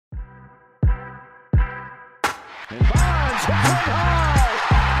Bonds hit one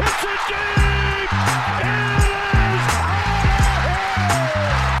high. It's a deep. It is out of here.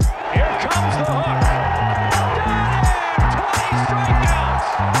 Here comes the hook. Got him. 20 strikeouts.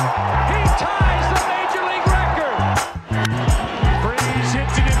 He ties the major league record. Freeze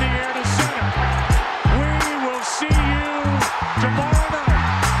hits it in the air to center. We will see you tomorrow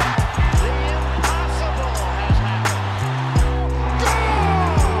night. The impossible has happened. Goal!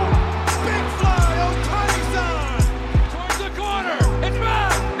 Big fly, Ohtani's on. Towards the corner. It's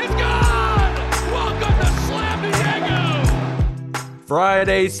back. It's gone. Welcome to Slam Diego.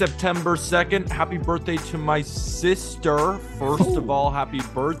 Friday, September 2nd. Happy birthday to my sister. First of all, happy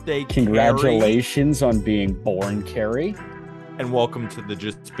birthday, Congratulations Carrie. on being born, Carrie. And welcome to the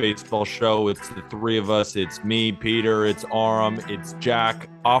Just Baseball Show. It's the three of us. It's me, Peter, it's Aram, it's Jack.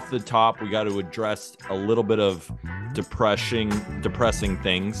 Off the top, we got to address a little bit of depressing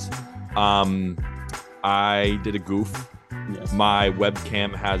things. I did a goof. Yes. My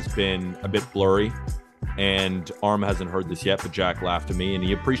webcam has been a bit blurry, and Aram hasn't heard this yet, but Jack laughed at me, and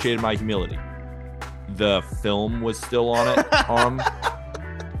he appreciated my humility. The film was still on it, Aram.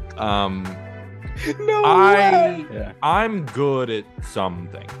 No way. I'm good at some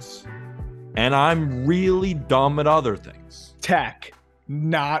things, and I'm really dumb at other things. Tech,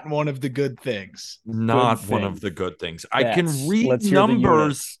 not one of the good things. Not Good one thing. of the good things. I Bets. can read Let's hear the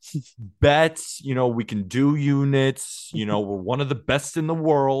numbers, bets, we can do units, we're one of the best in the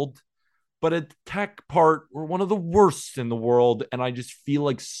world, but at the tech part, we're one of the worst in the world, and I just feel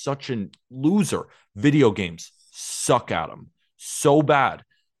like such a loser. Video games, suck at them so bad.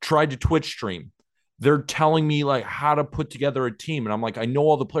 Tried to Twitch stream. They're telling me like how to put together a team. And I'm like, I know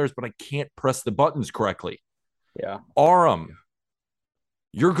all the players, but I can't press the buttons correctly. Yeah. Aram,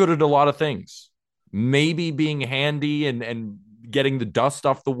 you're good at a lot of things. Maybe being handy and getting the dust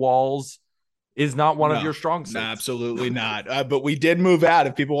off the walls is not one of your strong suits. No, absolutely not. But we did move out.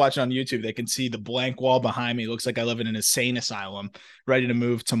 If people watching on YouTube, they can see the blank wall behind me. It looks like I live in an insane asylum, ready to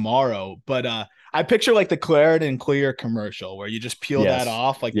move tomorrow. But I picture like the Claritin Clear commercial where you just peel Yes. that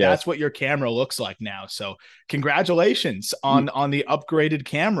off. Like Yes. that's what your camera looks like now. So congratulations on the upgraded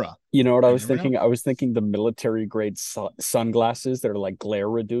camera. You know what I You was never thinking? I was thinking the military grade sunglasses that are like glare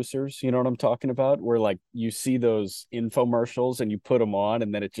reducers. You know what I'm talking about? Where like you see those infomercials and you put them on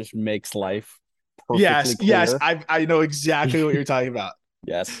and then it just makes life perfectly Yes, clear. yes, I know exactly what you're talking about.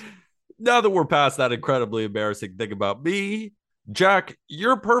 Yes. Now that we're past that incredibly embarrassing thing about me, Jack,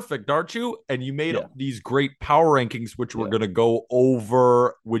 you're perfect, aren't you? And you made Yeah. these great power rankings, which we're Yeah. going to go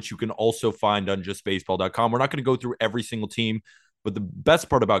over, which you can also find on justbaseball.com. We're not going to go through every single team, but the best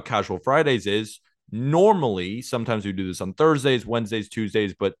part about Casual Fridays is normally, sometimes we do this on Thursdays, Wednesdays,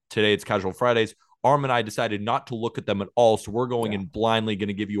 Tuesdays, but today it's Casual Fridays. Arm and I decided not to look at them at all, so we're going in blindly going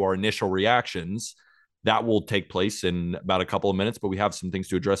to give you our initial reactions. That will take place in about a couple of minutes, but we have some things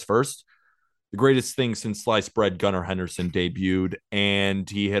to address first. The greatest thing since sliced bread, Gunnar Henderson debuted, and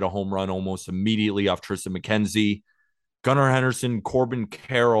he hit a home run almost immediately off Tristan McKenzie. Gunnar Henderson, Corbin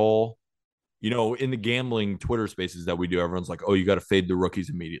Carroll, in the gambling Twitter spaces that we do, everyone's like, oh, you got to fade the rookies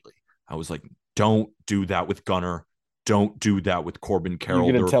immediately. I was like, don't do that with Gunnar. Don't do that with Corbin Carroll.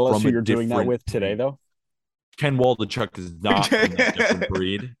 You're going to tell us from who a you're doing that different with today, though? Ken Waldichuk is not from a different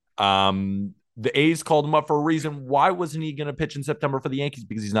breed. The A's called him up for a reason. Why wasn't he going to pitch in September for the Yankees?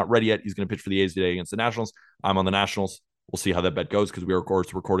 Because he's not ready yet. He's going to pitch for the A's today against the Nationals. I'm on the Nationals. We'll see how that bet goes because we are, of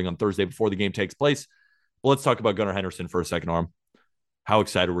course, recording on Thursday before the game takes place. But let's talk about Gunnar Henderson for a second, Arm. How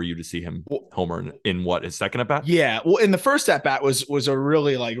excited were you to see him homer in what, his second at bat? Yeah, well, in the first at bat was a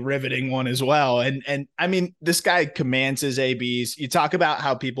really like riveting one as well. And I mean, this guy commands his ABs. You talk about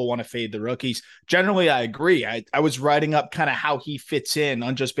how people want to fade the rookies. Generally, I agree. I was writing up kind of how he fits in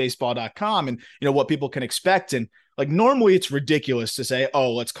on justbaseball.com and what people can expect. And like normally it's ridiculous to say,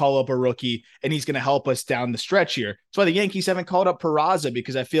 oh, let's call up a rookie and he's going to help us down the stretch here. That's why the Yankees haven't called up Peraza,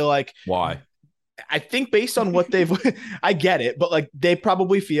 because I feel like why? I think based on what they've, I get it, but like they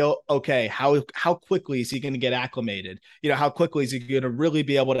probably feel, okay, how quickly is he going to get acclimated? How quickly is he going to really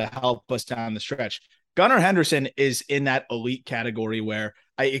be able to help us down the stretch? Gunnar Henderson is in that elite category where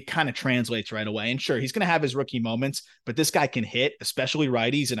it kind of translates right away. And sure, he's going to have his rookie moments, but this guy can hit, especially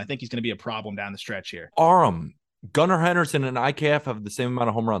righties. And I think he's going to be a problem down the stretch here. Gunnar Henderson and IKF have the same amount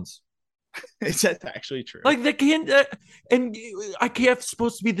of home runs. Is that actually true? Like they can't, and IKF is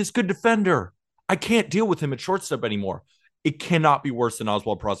supposed to be this good defender. I can't deal with him at shortstop anymore. It cannot be worse than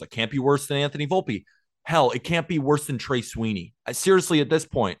Oswald Peraza. It can't be worse than Anthony Volpe. Hell, it can't be worse than Trey Sweeney. Seriously, at this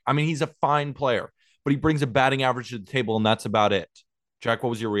point, I mean, he's a fine player, but he brings a batting average to the table, and that's about it. Jack,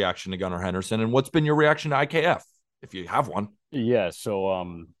 what was your reaction to Gunnar Henderson, and what's been your reaction to IKF, if you have one? Yeah,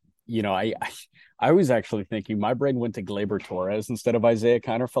 so I was actually thinking, my brain went to Gleyber Torres instead of Isaiah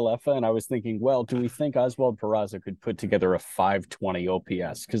Kiner-Falefa, and I was thinking, well, do we think Oswald Peraza could put together a 520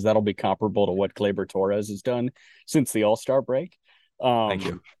 OPS? Because that'll be comparable to what Gleyber Torres has done since the All-Star break. Thank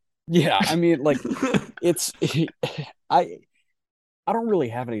you. Yeah, I mean, like, it's I don't really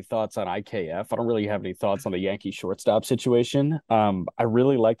have any thoughts on IKF. I don't really have any thoughts on the Yankee shortstop situation. I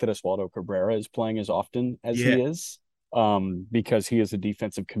really like that Oswaldo Cabrera is playing as often as he is, because he is a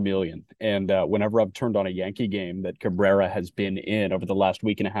defensive chameleon. And whenever I've turned on a Yankee game that Cabrera has been in over the last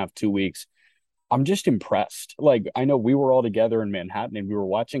week and a half, 2 weeks, I'm just impressed. Like, I know we were all together in Manhattan and we were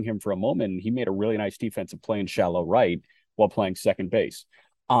watching him for a moment, and he made a really nice defensive play in shallow right while playing second base.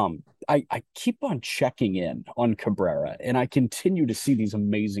 I keep on checking in on Cabrera, and I continue to see these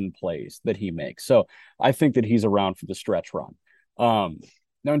amazing plays that he makes. So I think that he's around for the stretch run. Now,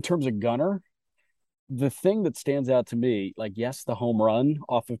 in terms of Gunnar, the thing that stands out to me, like, yes, the home run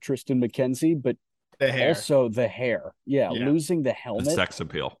off of Tristan McKenzie, but also the hair. Yeah, losing the helmet. The sex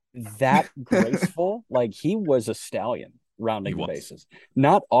appeal. That graceful. Like, he was a stallion rounding the bases.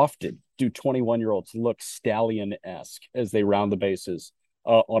 Not often do 21-year-olds look stallion-esque as they round the bases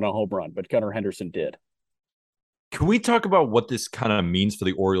on a home run, but Gunnar Henderson did. Can we talk about what this kind of means for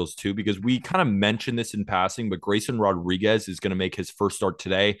the Orioles too? Because we kind of mentioned this in passing, but Grayson Rodriguez is going to make his first start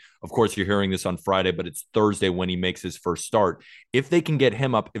today. Of course, you're hearing this on Friday, but it's Thursday when he makes his first start. If they can get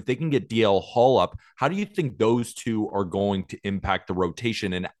him up, if they can get DL Hall up, how do you think those two are going to impact the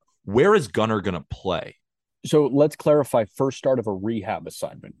rotation? And where is Gunnar going to play? So let's clarify, first start of a rehab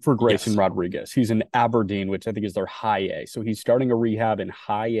assignment for Grayson Rodriguez. He's in Aberdeen, which I think is their high A. So he's starting a rehab in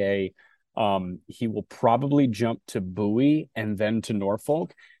high A. He will probably jump to Bowie and then to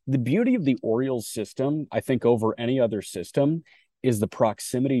Norfolk. The beauty of the Orioles system, I think, over any other system, is the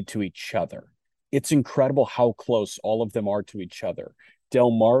proximity to each other. It's incredible how close all of them are to each other.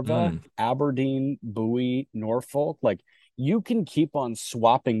 Delmarva, Aberdeen, Bowie, Norfolk, like, you can keep on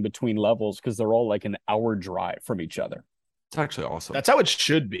swapping between levels because they're all like an hour drive from each other. It's actually awesome. That's how it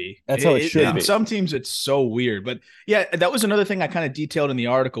should be. That's how it should be. Some teams, it's so weird. But yeah, that was another thing I kind of detailed in the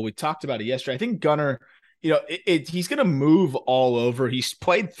article. We talked about it yesterday. I think Gunnar, he's going to move all over. He's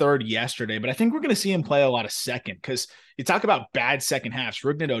played third yesterday, but I think we're going to see him play a lot of second, because you talk about bad second halves.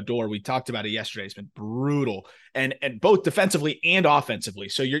 Rougned Odor, we talked about it yesterday. It's been brutal, and both defensively and offensively.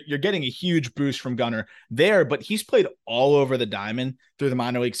 So you're getting a huge boost from Gunnar there, but he's played all over the diamond through the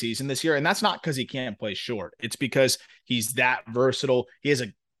minor league season this year. And that's not because he can't play short. It's because he's that versatile. He has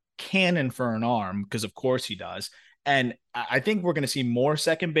a cannon for an arm, because of course he does. And I think we're going to see more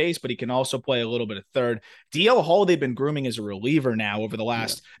second base, but he can also play a little bit of third. DL Hall, they've been grooming as a reliever now over the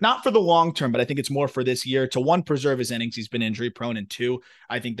last, not for the long term, but I think it's more for this year to, one, preserve his innings. He's been injury prone, and two,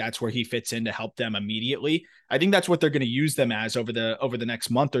 I think that's where he fits in to help them immediately. I think that's what they're going to use them as over the next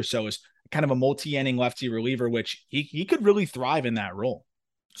month or so, is kind of a multi-inning lefty reliever, which he could really thrive in that role.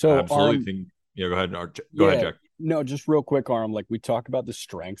 So I absolutely think, go ahead. Go ahead, Jack. No, just real quick, Arm. Like, we talk about the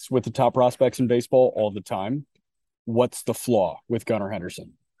strengths with the top prospects in baseball all the time. What's the flaw with Gunnar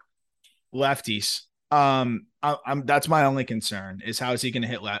Henderson? Lefties. That's my only concern, is how is he going to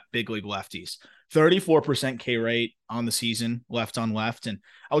hit big league lefties? 34% K rate on the season, left on left. And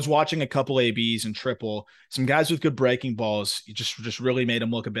I was watching a couple ABs and triple, some guys with good breaking balls. It just really made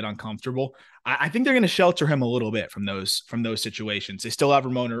him look a bit uncomfortable. I think they're going to shelter him a little bit from those situations. They still have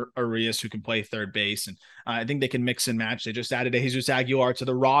Ramon Arias, who can play third base, and I think they can mix and match. They just added a Jesus Aguilar to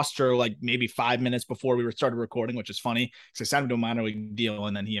the roster like maybe 5 minutes before we started recording, which is funny because I signed him to a minor league deal,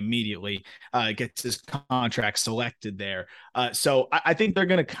 and then he immediately gets his contract selected there. So I think they're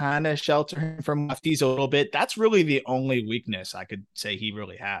going to kind of shelter him from lefties a little bit. That's really the only weakness I could say he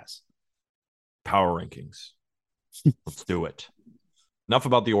really has. Power rankings. Let's do it. Enough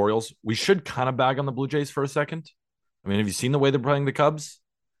about the Orioles. We should kind of bag on the Blue Jays for a second. I mean, have you seen the way they're playing the Cubs?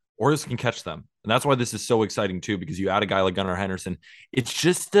 Orioles can catch them. And that's why this is so exciting too, because you add a guy like Gunnar Henderson. It's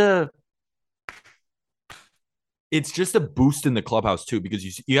just a boost in the clubhouse too,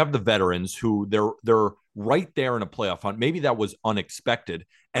 because you have the veterans who they're right there in a playoff hunt. Maybe that was unexpected.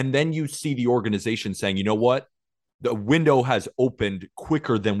 And then you see the organization saying, you know what? The window has opened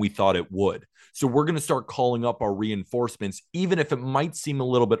quicker than we thought it would. So we're going to start calling up our reinforcements, even if it might seem a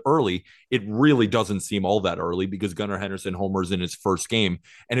little bit early. It really doesn't seem all that early, because Gunnar Henderson homers in his first game.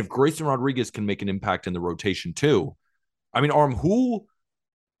 And if Grayson Rodriguez can make an impact in the rotation too, I mean, Arm, who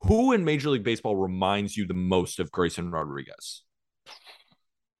in Major League Baseball reminds you the most of Grayson Rodriguez?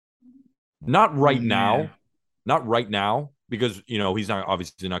 Not right now, because, he's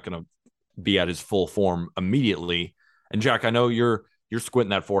obviously not going to be at his full form immediately. And Jack, I know you're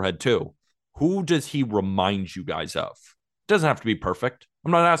squinting that forehead too. Who does he remind you guys of? Doesn't have to be perfect.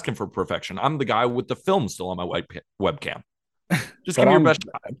 I'm not asking for perfection. I'm the guy with the film still on my webcam. Just But give me your best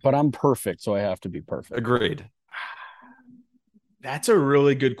shot. but I'm perfect, so I have to be perfect. Agreed. That's a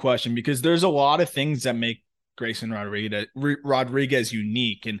really good question because there's a lot of things that make Grayson Rodriguez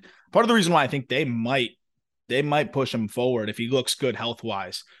unique. And part of the reason why I think they might push him forward if he looks good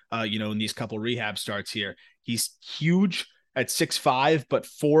health-wise, in these couple rehab starts here. He's huge at 6'5", but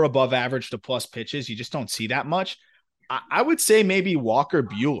 4 above average to plus pitches. You just don't see that much. I would say maybe Walker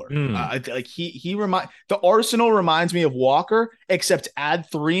Buehler. The arsenal reminds me of Walker, except add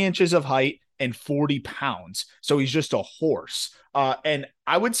 3 inches of height and 40 pounds. So he's just a horse. And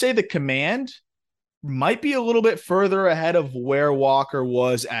I would say the command might be a little bit further ahead of where Walker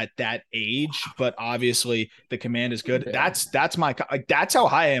was at that age, but obviously the command is good. Yeah. That's how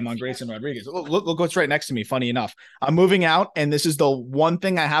high I am on Grayson Rodriguez. Look what's right next to me. Funny enough, I'm moving out, and this is the one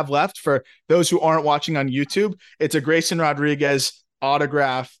thing I have left for those who aren't watching on YouTube. It's a Grayson Rodriguez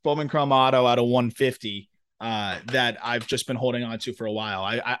autograph, Bowman Chrome auto out of 150. That I've just been holding on to for a while.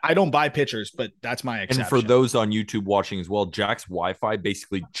 I don't buy pitchers, but that's my exception. And for those on YouTube watching as well, Jack's Wi-Fi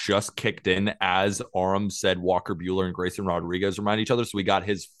basically just kicked in as Aram said Walker Buehler and Grayson Rodriguez remind each other. So we got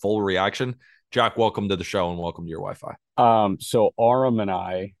his full reaction. Jack, welcome to the show and welcome to your Wi-Fi. So Aram and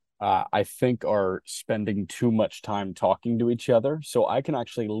I think are spending too much time talking to each other. So I can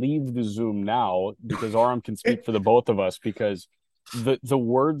actually leave the Zoom now because Aram can speak for the both of us because the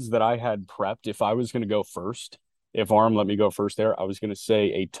words that I had prepped, if I was going to go first, if Aram let me go first there, I was going to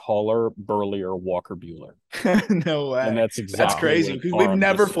say a taller, burlier Walker Buehler. No way. And that's crazy because we've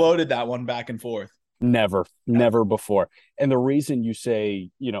never floated that one back and forth. Never before. And the reason you say,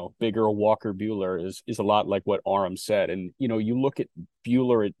 bigger Walker Buehler is a lot like what Aram said. And, you look at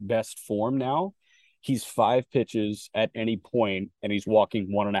Buehler at best form now, he's 5 pitches at any point and he's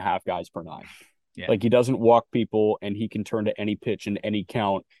walking 1.5 guys per 9. Yeah. Like he doesn't walk people and he can turn to any pitch and any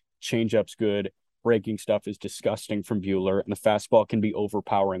count. Changeup's good. Breaking stuff is disgusting from Buehler, and the fastball can be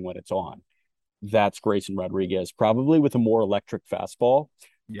overpowering when it's on. That's Grayson Rodriguez, probably with a more electric fastball.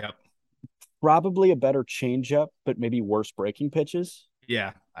 Yep. Probably a better changeup, but maybe worse breaking pitches.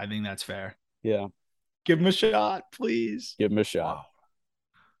 Yeah, I think that's fair. Yeah. Give him a shot, please. Give him a shot. Wow.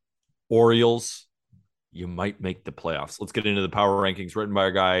 Orioles, you might make the playoffs. Let's get into the power rankings written by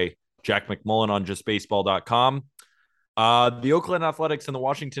our guy Jack McMullen on justbaseball.com. The Oakland Athletics and the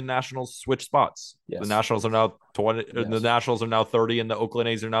Washington Nationals switch spots. Yes. The Nationals are now 20. Yes. The Nationals are now 30, and the Oakland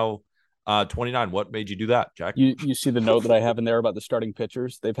A's are now 29. What made you do that, Jack? You see the note that I have in there about the starting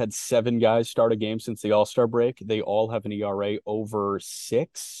pitchers? They've had 7 guys start a game since the All-Star break. They all have an ERA over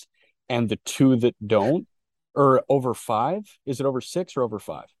 6, and the 2 that don't, or over 5. Is it over 6 or over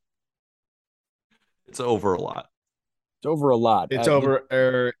 5? It's over a lot. It's over a lot. It's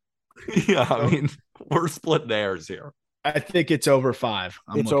over. Yeah, I mean, we're splitting hairs here. I think it's over 5.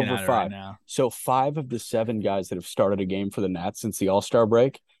 It's over 5 right now. So 5 of the 7 guys that have started a game for the Nats since the All-Star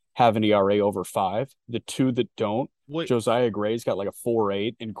break have an ERA over 5. The 2 that don't, Josiah Gray's got like a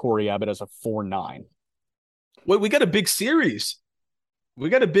 4.8, and Corey Abbott has a 4.9. Wait, we got a big series. We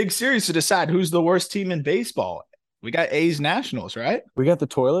got a big series to decide who's the worst team in baseball. We got A's Nationals, right? We got the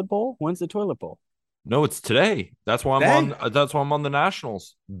toilet bowl. When's the toilet bowl? No, it's today. That's why I'm on. That's why I'm on the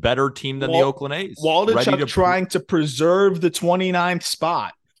Nationals. Better team than the Oakland A's. Waldachuk trying to preserve the 29th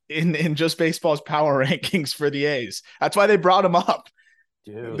spot in Just Baseball's power rankings for the A's. That's why they brought him up.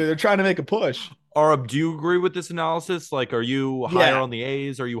 Dude. They're trying to make a push. Arab, do you agree with this analysis? Like, are you higher on the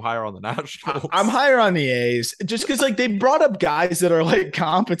A's? Or are you higher on the Nationals? I'm higher on the A's just because, like, they brought up guys that are, like,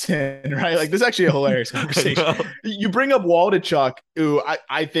 competent, right? Like, this is actually a hilarious conversation. You bring up Waldachuk, who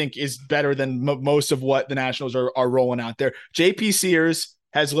I think is better than most of what the Nationals are rolling out there. JP Sears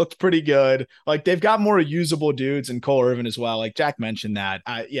has looked pretty good. Like, they've got more usable dudes, and Cole Irvin as well. Like, Jack mentioned that.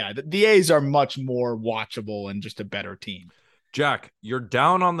 The A's are much more watchable and just a better team. Jack, you're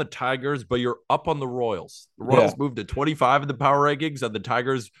down on the Tigers, but you're up on the Royals. The Royals moved to 25 in the power rankings, and the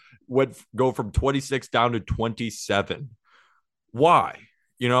Tigers go from 26 down to 27. Why?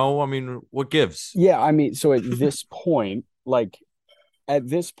 What gives? Yeah, I mean, so at this point, the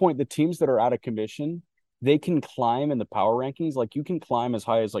teams that are out of commission, they can climb in the power rankings. Like, you can climb as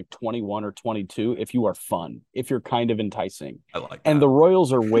high as like 21 or 22 if you are fun, if you're kind of enticing. I like that. And the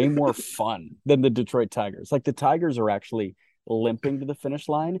Royals are way more fun than the Detroit Tigers. Like, the Tigers are actually limping to the finish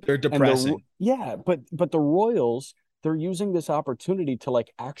line. They're depressing. But the Royals, they're using this opportunity to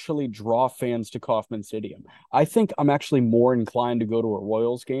like actually draw fans to Kauffman Stadium. I think I'm actually more inclined to go to a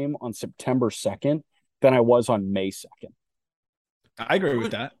Royals game on September 2nd than I was on May 2nd. I agree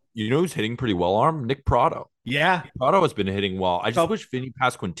with that. You know who's hitting pretty well, Arm? Nick Prado. Yeah. Prado has been hitting well. I just wish Vinny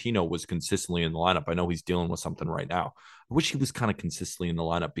Pasquantino was consistently in the lineup. I know he's dealing with something right now. I wish he was kind of consistently in the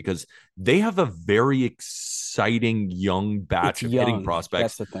lineup because they have a very exciting young batch of hitting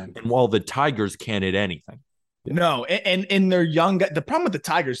prospects. That's the thing. And while the Tigers can't hit anything. No, and they're young. The problem with the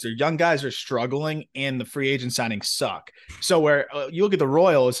Tigers, their young guys are struggling, and the free agent signings suck. So where you look at the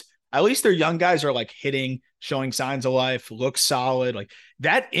Royals, at least their young guys are like hitting, showing signs of life, look solid. Like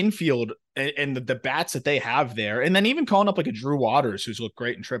that infield and the bats that they have there, and then even calling up like a Drew Waters, who's looked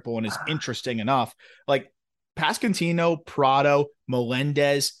great in triple and is interesting enough. Like Pasquantino, Prado,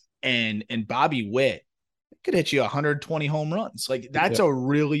 Melendez, and Bobby Witt could hit you 120 home runs. Like that's a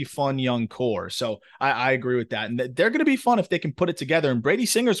really fun young core. So I agree with that. And they're going to be fun if they can put it together. And Brady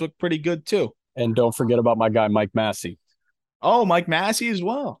Singer's look pretty good too. And don't forget about my guy, Mike Massey. Oh, Mike Massey as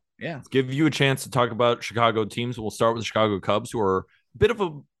well. Yeah. Let's give you a chance to talk about Chicago teams. We'll start with the Chicago Cubs, who are a bit of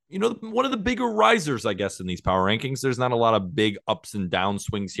a, one of the bigger risers, I guess, in these power rankings. There's not a lot of big ups and down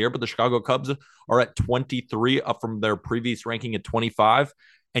swings here, but the Chicago Cubs are at 23, up from their previous ranking at 25.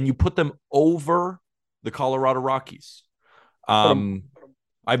 And you put them over the Colorado Rockies. I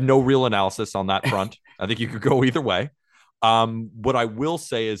have no real analysis on that front. I think you could go either way. What I will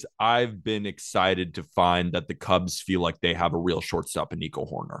say is I've been excited to find that the Cubs feel like they have a real shortstop in Nico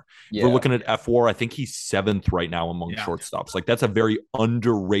Horner. Yeah. We're looking at F4. I think he's 7th right now among shortstops. Like that's a very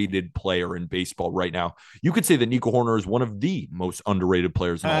underrated player in baseball right now. You could say that Nico Horner is one of the most underrated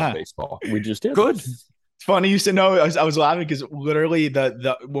players in all of baseball. We just did. Good. It's funny you said no. I was laughing because literally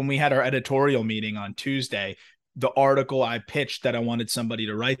the when we had our editorial meeting on Tuesday, the article I pitched that I wanted somebody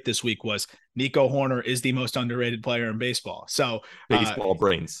to write this week was Nico Horner is the most underrated player in baseball. So baseball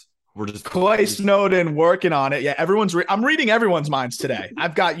brains. We're just Clay Snowden working on it. Yeah, I'm reading everyone's minds today.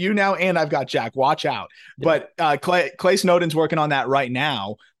 I've got you now, and I've got Jack. Watch out. Yeah. But Clay Snowden's working on that right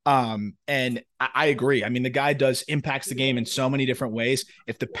now. And I agree. I mean, the guy impacts the game in so many different ways.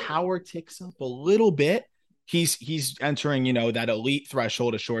 If the power ticks up a little bit, he's entering, that elite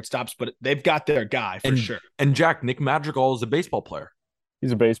threshold of shortstops, but they've got their guy for sure. And Jack, Nick Madrigal is a baseball player.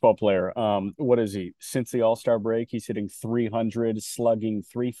 He's a baseball player. What is he? Since the All-Star break, he's hitting 300, slugging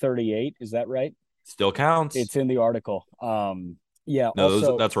 338. Is that right? Still counts. It's in the article. Yeah. No,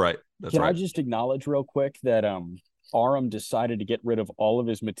 also, that's right. Can I just acknowledge real quick that Aram decided to get rid of all of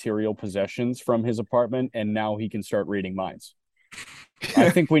his material possessions from his apartment, and now he can start reading minds. I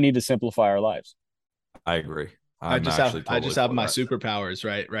think we need to simplify our lives. I agree. I just have my superpowers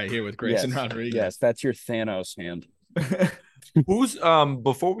right here with Grayson Rodriguez. Yes, that's your Thanos hand. Who's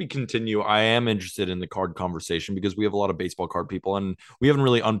before we continue, I am interested in the card conversation because we have a lot of baseball card people and we haven't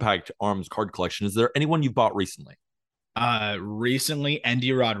really unpacked Arm's card collection. Is there anyone you've bought recently? Recently,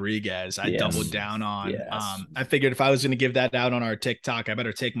 Endy Rodriguez. I doubled down on. I figured if I was going to give that out on our TikTok, I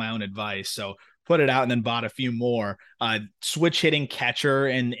better take my own advice. So put it out and then bought a few more. Switch hitting catcher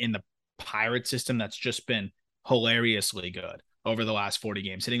in the Pirate system that's just been hilariously good over the last 40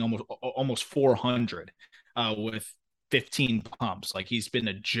 games, hitting almost 400 with 15 pumps. Like he's been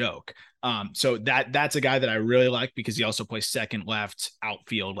a joke. So that's a guy that I really like because he also plays second, left,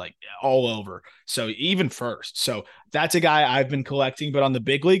 outfield, like all over. So even first. So that's a guy I've been collecting. But on the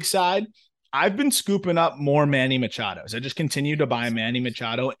big league side, I've been scooping up more Manny Machados. I just continue to buy Manny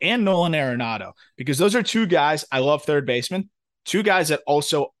Machado and Nolan Arenado because those are two guys. I love third baseman. Two guys that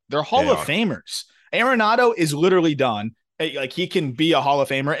also they're Hall of Famers. Arenado is literally done. Like he can be a Hall of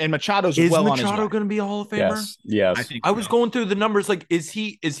Famer, and Machado's on his way. Is Machado going to be a Hall of Famer? Yes. I was going through the numbers. Like, is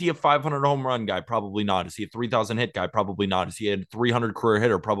he a 500 home run guy? Probably not. Is he a 3,000 hit guy? Probably not. Is he a 300 career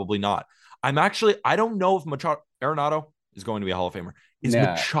hitter? Probably not. I don't know if Arenado is going to be a Hall of Famer. Is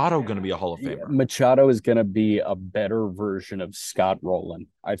Machado going to be a Hall of Famer? Machado is going to be a better version of Scott Rowland.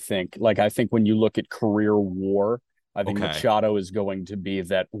 I think when you look at career WAR. I think Machado is going to be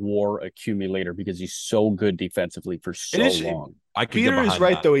that WAR accumulator because he's so good defensively for so long. Peter is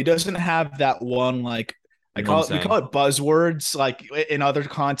right, though. He doesn't have that one, like, we call it buzzwords, like in other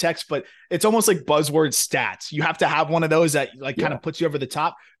contexts, but it's almost like buzzword stats. You have to have one of those that kind of puts you over the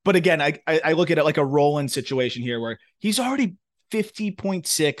top. But again, I look at it like a Roland situation here where he's already 50.6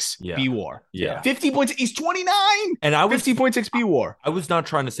 BWAR. Yeah. 50 he's 29. And I was 50.6 BWAR. I was not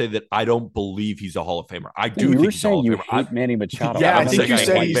trying to say that I don't believe he's a Hall of Famer. I do think he's a Hall of Famer. You hate Manny Machado. Yeah, I think you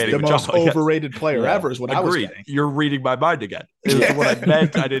said he's the most overrated player ever is what I was saying. You're reading my mind again. What I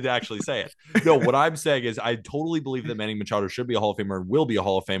meant, I didn't actually say it. No, what I'm saying is I totally believe that Manny Machado should be a Hall of Famer and will be a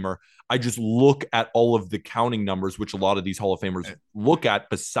Hall of Famer. I just look at all of the counting numbers, which a lot of these Hall of Famers look at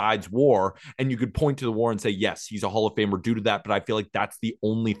besides WAR, and you could point to the WAR and say, yes, he's a Hall of Famer due to that, but I feel like that's the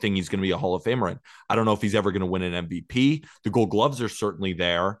only thing he's going to be a Hall of Famer in. I don't know if he's ever going to win an MVP. The Gold Gloves are certainly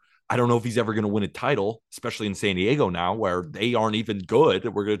there. I don't know if he's ever going to win a title, especially in San Diego now, where they aren't even good.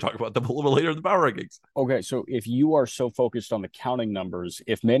 We're going to talk about them a little later in the power rankings. Okay, so if you are so focused on the counting numbers,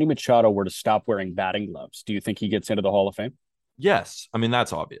 if Manny Machado were to stop wearing batting gloves, do you think he gets into the Hall of Fame? Yes. I mean,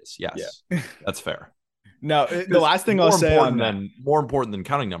 that's obvious. Yes. Yeah. That's fair. No, the last thing I'll say on that. More important than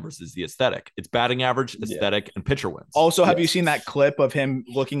counting numbers is the aesthetic. It's batting average, aesthetic, and pitcher wins. Also, have you seen that clip of him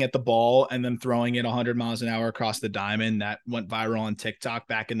looking at the ball and then throwing it 100 miles an hour across the diamond that went viral on TikTok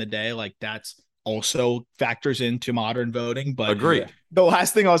back in the day? Like, that's also factors into modern voting. But agreed. The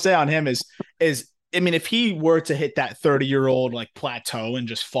last thing I'll say on him is I mean, if he were to hit that 30-year-old like plateau and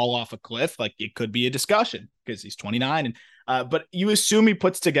just fall off a cliff, like it could be a discussion because he's 29. And but you assume he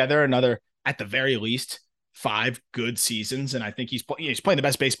puts together another, at the very least, 5 good seasons, and I think he's playing the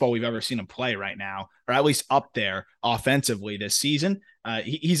best baseball we've ever seen him play right now, or at least up there offensively this season.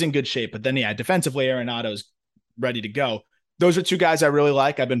 He's in good shape, but then defensively, Arenado's ready to go. Those are 2 guys I really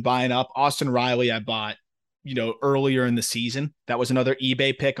like. I've been buying up. Austin Riley, I bought, earlier in the season. That was another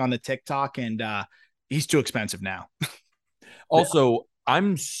eBay pick on the TikTok, and he's too expensive now. Also,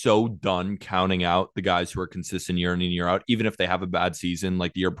 I'm so done counting out the guys who are consistent year in and year out, even if they have a bad season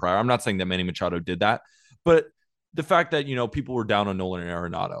like the year prior. I'm not saying that Manny Machado did that. But the fact that, people were down on Nolan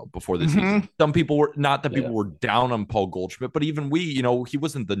Arenado before this season. Some people were not that people were down on Paul Goldschmidt, but even we, he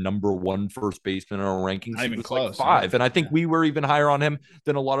wasn't the number 1 first baseman in our rankings. Not he even was close. Like 5. And I think we were even higher on him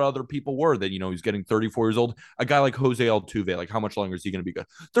than a lot of other people were that, he's getting 34 years old. A guy like Jose Altuve, like how much longer is he going to be good?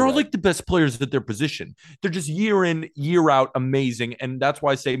 They're all like the best players at their position. They're just year in, year out amazing. And that's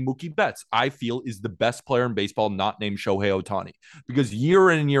why I say Mookie Betts, I feel, is the best player in baseball not named Shohei Ohtani. Because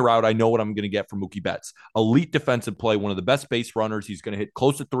year in and year out, I know what I'm going to get from Mookie Betts. Elite defensive play, one of the best base runners. He's going to hit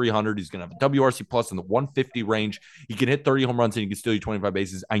close to 300. He's going to have a WRC plus in the 150 range. He can hit 30 home runs and he can steal you 25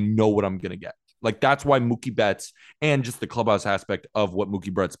 bases. I know what I'm going to get. Like, that's why Mookie Betts, and just the clubhouse aspect of what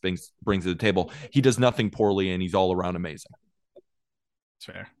Mookie Betts brings to the table, he does nothing poorly and he's all around amazing. It's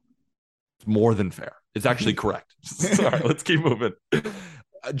fair. It's more than fair. It's actually correct. Sorry, let's keep moving.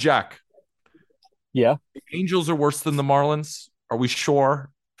 Jack. Yeah. The Angels are worse than the Marlins. Are we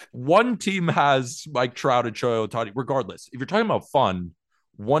sure? One team has Mike Trout and Shohei Ohtani. Regardless, if you're talking about fun,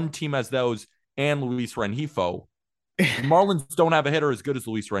 one team has those and Luis Rengifo. The Marlins don't have a hitter as good as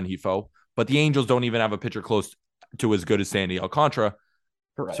Luis Rengifo, but the Angels don't even have a pitcher close to as good as Sandy Alcantara.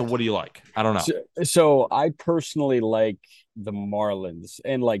 Correct. So what do you like? I don't know. So I personally like the Marlins.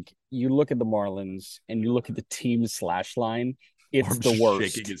 And like, you look at the Marlins and you look at the team slash line, it's the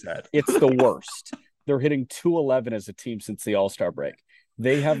worst. Shaking his head. It's the worst. They're hitting 211 as a team since the All-Star break.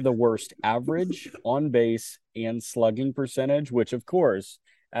 They have the worst average, on base, and slugging percentage, which of course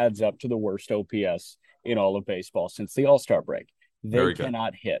adds up to the worst OPS in all of baseball since the All-Star break. They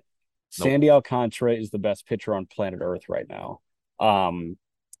cannot hit. Nope. Sandy Alcantara is the best pitcher on planet Earth right now.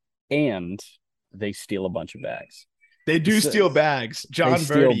 And they steal a bunch of bags. They do steal bags. John Birdie.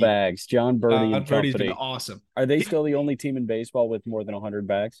 Steal bags. John Birdie and Birdie's company. Been awesome. Are they still the only team in baseball with more than 100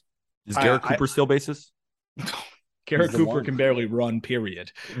 bags? Does Garrett Cooper steal bases? Garrett Cooper can barely run,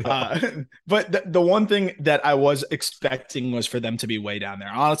 period. But the one thing that I was expecting was for them to be way down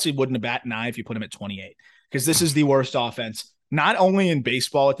there. Honestly, wouldn't have bat an eye if you put him at 28, because this is the worst offense, not only in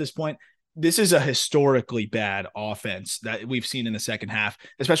baseball at this point. This is a historically bad offense that we've seen in the second half,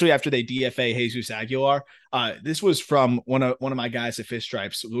 especially after they DFA Jesus Aguilar. This was from one of my guys at Fish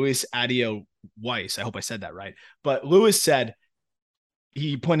Stripes, Luis Adio Weiss. I hope I said that right. But Luis said,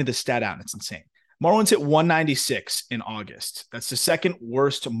 he pointed the stat out, and it's insane. Marlins hit 196 in August. That's the second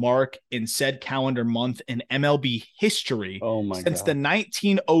worst mark in said calendar month in MLB history since the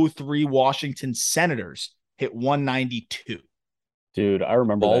 1903 Washington Senators hit 192. Dude, I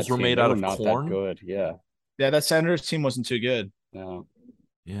remember balls that were made out of not corn. That good, yeah. Yeah, that Senators team wasn't too good. No.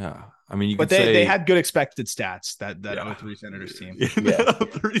 Yeah, I mean, they had good expected stats. That 03 Senators team. Yeah,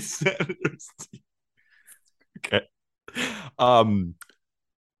 03 Senators team. Okay.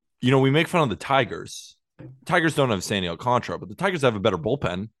 We make fun of the Tigers. Tigers don't have Sandy Alcantara, but the Tigers have a better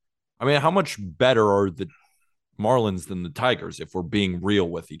bullpen. I mean, how much better are the Marlins than the Tigers if we're being real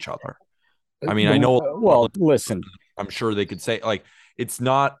with each other? I mean, I know. Well, listen. I'm sure they could say, like, it's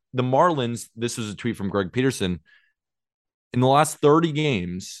not the Marlins. This was a tweet from Greg Peterson. In the last 30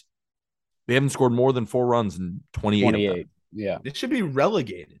 games, they haven't scored more than 4 runs in 28 of them. Yeah. It should be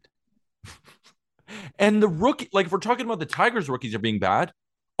relegated. And the rookie, like, if we're talking about the Tigers rookies are being bad,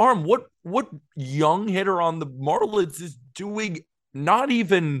 what young hitter on the Marlins is doing not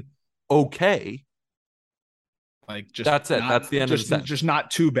even okay? Like, just that's it. That's the end of the sentence. Just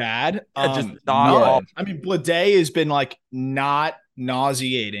not too bad. Just not. I mean, Blade has been like not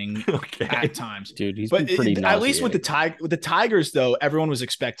nauseating Okay. at times. Dude, he's But been pretty at least with nauseating. the Tigers, though, everyone was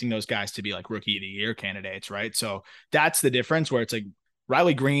expecting those guys to be like rookie of the year candidates, right? So that's the difference where it's like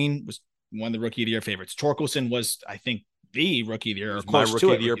Riley Green was one of the rookie of the year favorites. Torkelson was, I think, the rookie of the year, or My close rookie to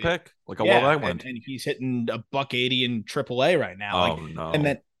of it. the year pick. Look how well Yeah, that went. and he's hitting a $180 in AAA right now. Oh, Like, no.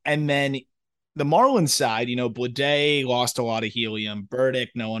 and then the Marlins side, you know, Blade lost a lot of helium.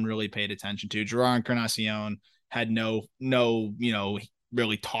 Burdick, no one really paid attention to. Gerard Encarnacion had no, you know,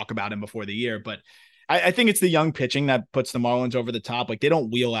 really talk about him before the year. But I think it's the young pitching that puts the Marlins over the top. Like, they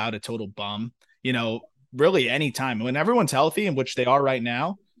don't wheel out a total bum, you know, really anytime. When everyone's healthy, in which they are right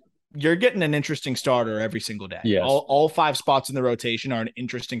now, you're getting an interesting starter every single day. Yes. All 5 spots in the rotation are an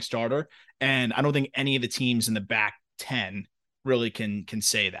interesting starter. And I don't think any of the teams in the back 10 really can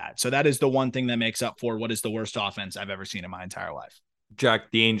say that. So that is the one thing that makes up for what is the worst offense I've ever seen in my entire life.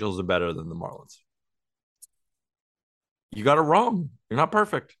 Jack, the Angels are better than the Marlins. You got it wrong. You're not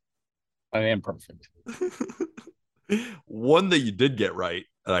perfect. I am perfect. One that you did get right,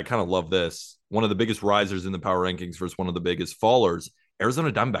 and I kind of love this. One of the biggest risers in the power rankings versus one of the biggest fallers.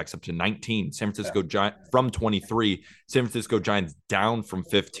 Arizona Diamondbacks up to 19. San Francisco Giants from 23. San Francisco Giants down from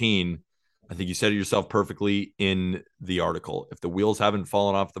 15. I think you said it yourself perfectly in the article. If the wheels haven't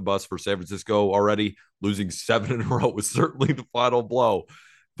fallen off the bus for San Francisco already, losing 7 in a row was certainly the final blow.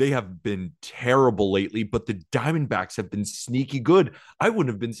 They have been terrible lately, but the Diamondbacks have been sneaky good. I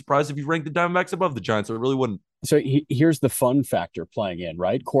wouldn't have been surprised if you ranked the Diamondbacks above the Giants. I really wouldn't. So here's the fun factor playing in,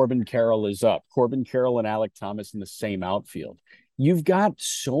 right? Corbin Carroll is up. Corbin Carroll and Alec Thomas in the same outfield. You've got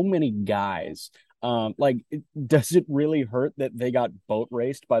so many guys. Does it really hurt that they got boat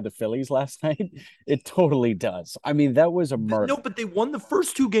raced by the Phillies last night? It totally does. I mean, that was a murder. No, but they won the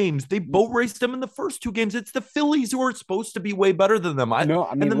first 2 games. They boat raced them in the first 2 games. It's the Phillies who are supposed to be way better than them. And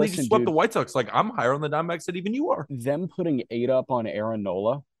then they just swept the White Sox. Like, I'm higher on the Diamondbacks than even you are. Them putting 8 up on Aaron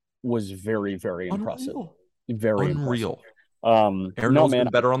Nola was very, very impressive. Very unreal. Aaron Nola's been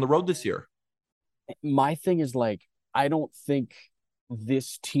better on the road this year. My thing is, like, I don't think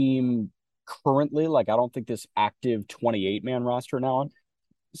this team currently, I don't think this active 28-man roster now on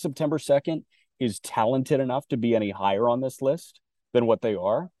September 2nd is talented enough to be any higher on this list than what they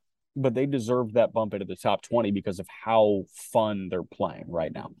are, but they deserve that bump into the top 20 because of how fun they're playing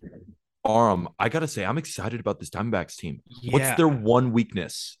right now. I gotta say, I'm excited about this Diamondbacks team. Yeah. What's their one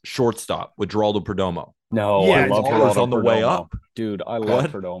weakness? Shortstop with Geraldo Perdomo. No, I love Geraldo on the Perdomo. way up. Dude, I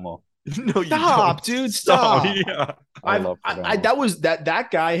love Perdomo. No, stop, dude. Stop. Yeah. That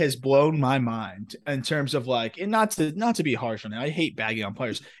guy has blown my mind in terms of like, and not to be harsh on it. I hate bagging on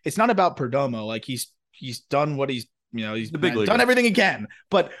players. It's not about Perdomo. Like, he's done what he's the big league, done everything again,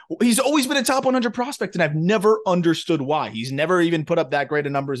 but he's always been a top 100 prospect, and I've never understood why. He's never even put up that great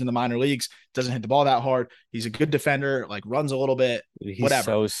of numbers in the minor leagues. Doesn't hit the ball that hard. He's a good defender. Like, runs a little bit. He's whatever.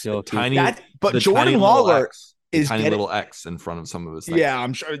 So silky. But Jordan Lawler is tiny little X in front of some of his things. Yeah,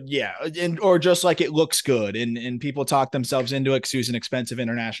 I'm sure. Yeah. Or just like it looks good and people talk themselves into it because he's an expensive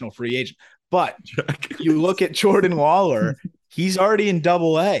international free agent. But you look at Jordan Lawler, he's already in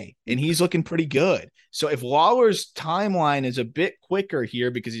AA and he's looking pretty good. So if Lawler's timeline is a bit quicker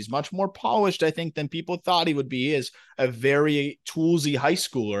here because he's much more polished, I think, than people thought he would be as a very toolsy high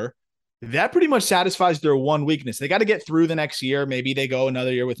schooler, that pretty much satisfies their one weakness. They got to get through the next year. Maybe they go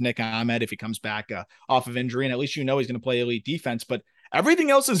another year with Nick Ahmed if he comes back off of injury, and at least he's going to play elite defense. But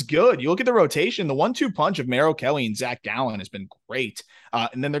everything else is good. You look at the rotation, the 1-2 punch of Merrill Kelly and Zach Gallen has been great.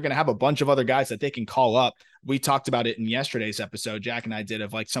 And then they're going to have a bunch of other guys that they can call up. We talked about it in yesterday's episode. Jack and I did,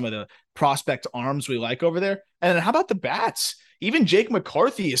 of like some of the prospect arms we like over there. And then how about the bats? Even Jake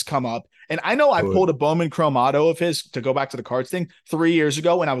McCarthy has come up. And I know I pulled a Bowman Chromato of his to go back to the Cards thing 3 years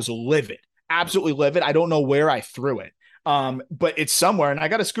ago, and I was livid, absolutely livid. I don't know where I threw it. But it's somewhere, and I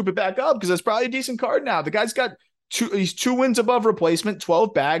got to scoop it back up because it's probably a decent card now. The guy's got he's 2 wins above replacement,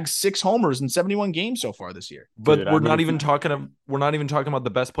 12 bags, 6 homers in 71 games so far this year. But dude, we're not even talking about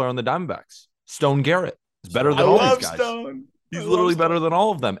the best player on the Diamondbacks. Stone Garrett is better than all these guys. Stone. He's literally better than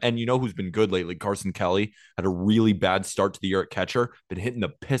all of them. And you know who's been good lately? Carson Kelly had a really bad start to the year at catcher, been hitting the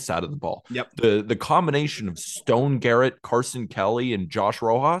piss out of the ball. Yep. The combination of Stone Garrett, Carson Kelly, and Josh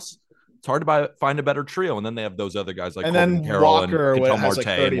Rojas, it's hard to find a better trio. And then they have those other guys like Corbin Carroll Walker, and Ketel Marte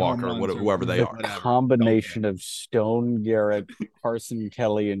and Walker, whoever they are. The combination of Stone Garrett, Carson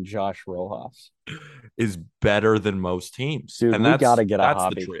Kelly, and Josh Rojas is better than most teams. Dude, and we got to get a that's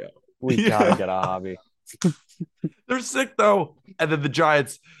hobby. The trio. We got to get a hobby. They're sick though. And then the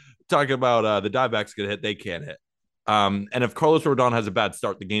Giants talking about the Diamondbacks gonna hit, they can't hit. And if Carlos Rodon has a bad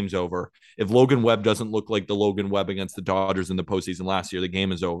start, the game's over. If Logan Webb doesn't look like the Logan Webb against the Dodgers in the postseason last year, the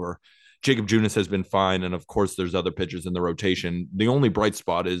game is over. Jacob Junis has been fine, and of course, there's other pitchers in the rotation. The only bright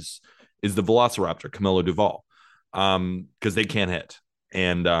spot is the Velociraptor, Camilo Duvall, because they can't hit,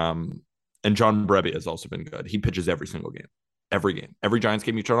 and John Brebbia has also been good. He pitches every single game, every Giants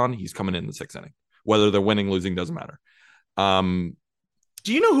game you turn on, he's coming in the 6th inning. Whether they're winning, losing, doesn't matter.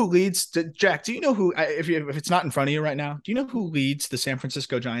 Do you know who leads Jack? Do you know who, if it's not in front of you right now, do you know who leads the San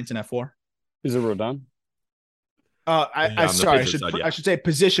Francisco Giants in F4? Is it Rodon? I should say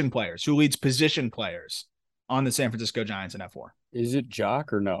position players. Who leads position players on the San Francisco Giants in F4? Is it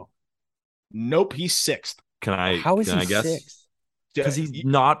Jock or no? Nope, he's 6th. How is he guess? 6th? Because he's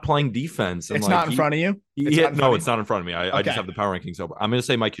not playing defense. It's not in front of you? It's not in front of me. I just have the power rankings open. I'm going to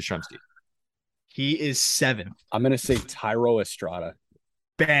say Mike Yastrzemski. He is 7th. I'm going to say Thairo Estrada.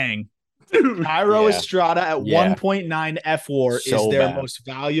 Bang. Thairo Estrada at 1.9 F4 is their most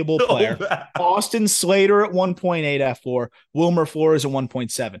valuable player. Austin Slater at 1.8 F4. Wilmer Flores at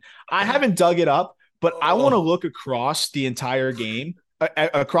 1.7. I haven't dug it up, but I want to look across the entire game,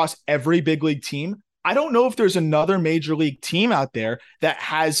 across every big league team. I don't know if there's another major league team out there that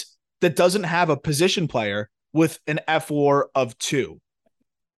doesn't have a position player with an F4 of 2.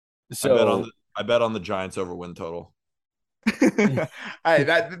 So I bet on the Giants over win total.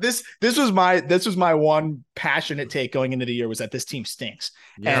 This was my one passionate take going into the year, was that this team stinks,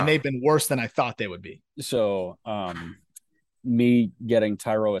 and they've been worse than I thought they would be. So me getting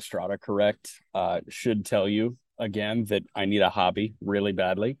Thairo Estrada correct should tell you again that I need a hobby really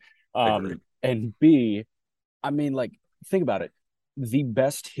badly. And B, I mean, like, think about it. The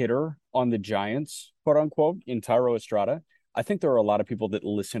best hitter on the Giants, quote unquote, in Thairo Estrada. I think there are a lot of people that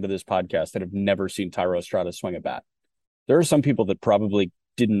listen to this podcast that have never seen Thairo Estrada swing a bat. There are some people that probably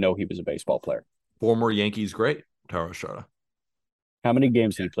didn't know he was a baseball player. Former Yankees great, Thairo Estrada. How many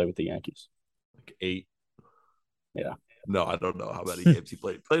games did he play with the Yankees? Like 8. Yeah. No, I don't know how many games he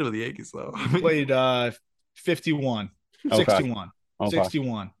played. Played with the Yankees, though. He played 51, 61,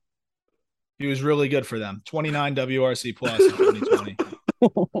 61. He was really good for them. 29 WRC plus in 2020.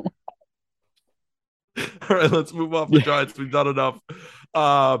 All right, let's move off the Giants. We've done enough.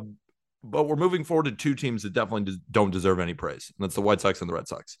 But we're moving forward to two teams that definitely don't deserve any praise. And that's the White Sox and the Red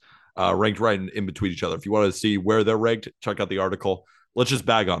Sox. Ranked right in between each other. If you want to see where they're ranked, check out the article. Let's just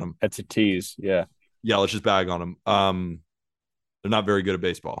bag on them. That's a tease. Yeah. Yeah, let's just bag on them. They're not very good at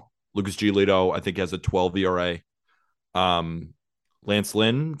baseball. Lucas Giolito, I think, has a 12 ERA. Lance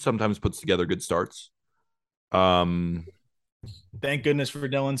Lynn sometimes puts together good starts. Thank goodness for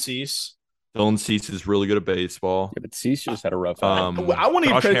Dylan Cease. Dylan Cease is really good at baseball. Yeah, but Cease just had a rough I want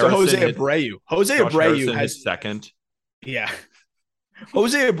to give credit to Jose Abreu. Jose Abreu has second. Yeah.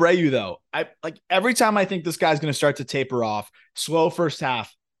 Jose Abreu, though, every time I think this guy's going to start to taper off, slow first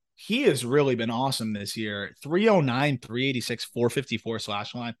half, he has really been awesome this year. 309, 386, 454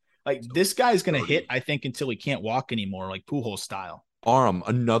 slash line. Like, this guy's going to hit, I think, until he can't walk anymore, like Pujols style.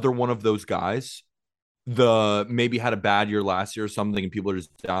 Another one of those guys. Maybe had a bad year last year or something, and people are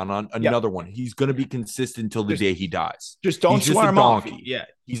just down on another one. He's going to be consistent until the day he dies. Just don't swear him off. Yeah,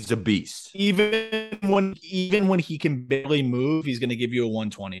 he's a beast. Even when he can barely move, he's going to give you a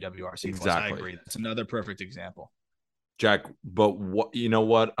 120 WRC. Exactly. I agree. That's another perfect example. Jack, but what you know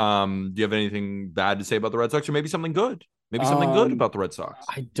what? Do you have anything bad to say about the Red Sox, or maybe something good? Maybe something good about the Red Sox.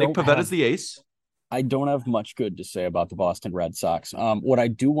 Nick Pavetta's the ace. I don't have much good to say about the Boston Red Sox. What I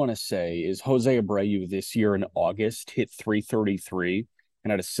do want to say is Jose Abreu this year in August hit 333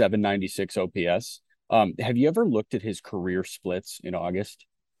 and had a 796 OPS. Have you ever looked at his career splits in August?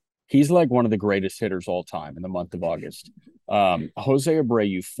 He's like one of the greatest hitters all time in the month of August. Jose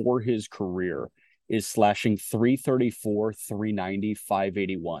Abreu for his career is slashing 334, 390,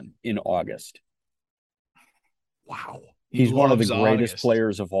 581 in August. Wow. He's one of the greatest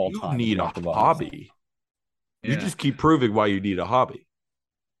players of all time. You need a hobby. You just keep proving why you need a hobby.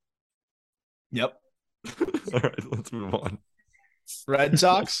 Yep. All right, let's move on. Red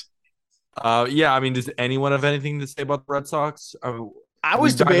Sox? Yeah, I mean, does anyone have anything to say about the Red Sox? I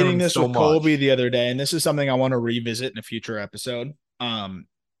was debating this with Colby the other day, and this is something I want to revisit in a future episode.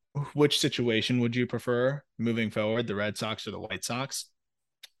 Which situation would you prefer moving forward, the Red Sox or the White Sox?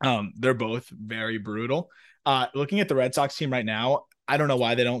 They're both very brutal. Looking at the Red Sox team right now, I don't know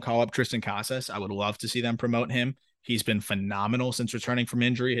why they don't call up Tristan Casas. I would love to see them promote him. He's been phenomenal since returning from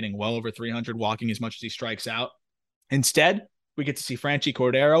injury, hitting well over 300, walking as much as he strikes out. Instead, we get to see Franchi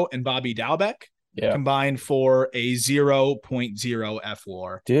Cordero and Bobby Dalbec combined for a 0.0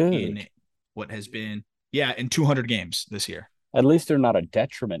 F4 in what has been, in 200 games this year. At least they're not a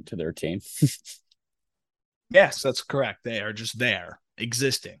detriment to their team. Yes, that's correct. They are just there,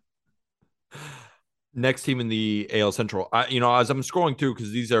 existing. Next team in the AL Central. As I'm scrolling through,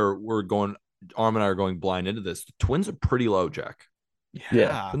 because Arm and I are going blind into this. The Twins are pretty low, Jack.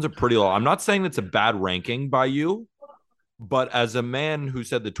 Yeah. Twins are pretty low. I'm not saying it's a bad ranking by you, but as a man who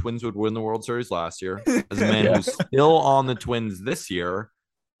said the Twins would win the World Series last year, as a man Yeah. who's still on the Twins this year,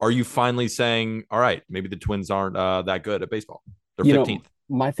 are you finally saying, all right, maybe the Twins aren't that good at baseball? They're 15th.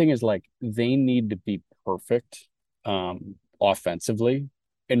 My thing is like they need to be perfect offensively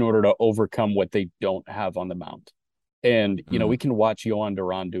in order to overcome what they don't have on the mound. And, we can watch Yohan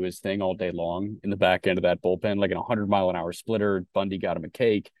Duran do his thing all day long in the back end of that bullpen, like an 100-mile-an-hour splitter. Bundy got him a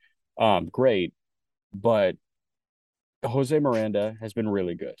cake. Great. But Jose Miranda has been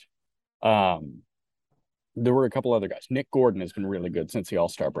really good. There were a couple other guys. Nick Gordon has been really good since the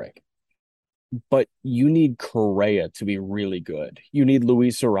All-Star break. But you need Correa to be really good. You need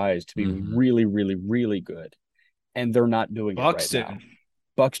Luis Ariz to be really, really, really good. And they're not doing it right now.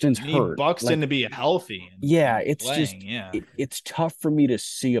 Buxton's hurt. Buxton to be healthy. It's it's tough for me to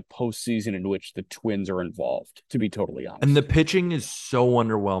see a postseason in which the Twins are involved, to be totally honest. And the pitching is so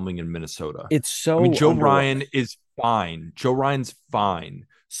underwhelming in Minnesota. It's so Joe Ryan is fine. Joe Ryan's fine.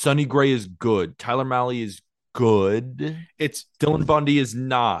 Sonny Gray is good. Tyler Mahle is good. It's Dylan Bundy is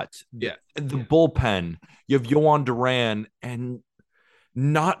not. Yeah. The bullpen. You have Yohan Duran and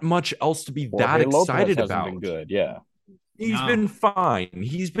not much else to be that excited about. Been good, yeah. He's been fine.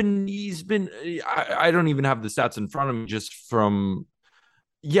 He's been. I don't even have the stats in front of me. Just from,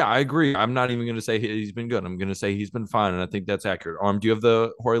 I agree. I'm not even going to say he's been good. I'm going to say he's been fine, and I think that's accurate. Do you have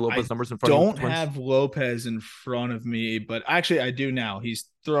the Jorge Lopez numbers in front of you? Don't have Lopez in front of me, but actually I do now. He's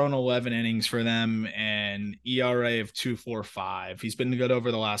thrown 11 innings for them and ERA of 2.45. He's been good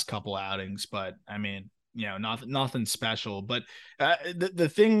over the last couple outings, but I mean, nothing special. But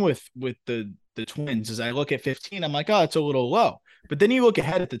the thing with the Twins is I look at 15, I'm like, oh, it's a little low. But then you look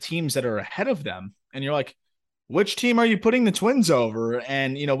ahead at the teams that are ahead of them, and you're like, which team are you putting the Twins over?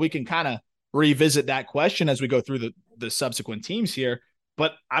 And, we can kind of revisit that question as we go through the subsequent teams here.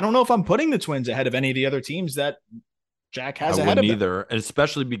 But I don't know if I'm putting the Twins ahead of any of the other teams that Jack has ahead of them. Either, and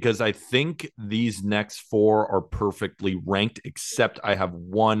especially because I think these next four are perfectly ranked, except I have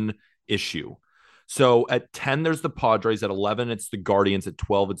one issue. So at 10, there's the Padres. At 11, it's the Guardians. At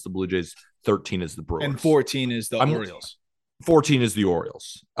 12, it's the Blue Jays. 13 is the Brewers. And 14 is the Orioles. 14 is the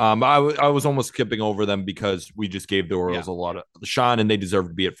Orioles. I was almost skipping over them because we just gave the Orioles a lot of shine, and they deserve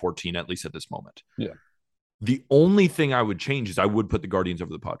to be at 14, at least at this moment. Yeah. The only thing I would change is I would put the Guardians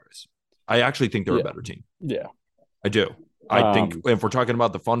over the Padres. I actually think they're a better team. Yeah. I do. I think if we're talking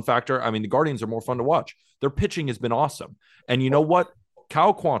about the fun factor, the Guardians are more fun to watch. Their pitching has been awesome. And you know what?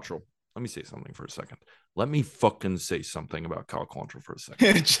 Cal Quantrill. Let me say something for a second. Let me fucking say something about Cal Quantrill for a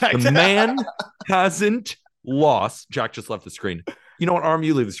second. The man hasn't lost. Jack just left the screen. You know what, Arm?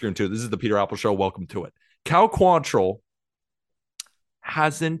 You leave the screen too. This is the Peter Apple Show. Welcome to it. Cal Quantrill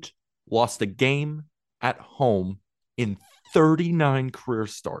hasn't lost a game at home in 39 career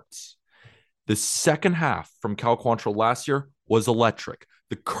starts. The second half from Cal Quantrill last year was electric.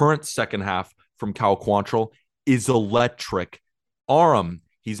 The current second half from Cal Quantrill is electric. Aram,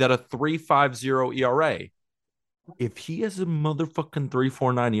 he's at a 3.50 ERA. If he has a motherfucking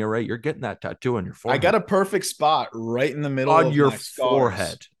 3.49 ERA, you're getting that tattoo on your forehead. I got a perfect spot right in the middle on of your my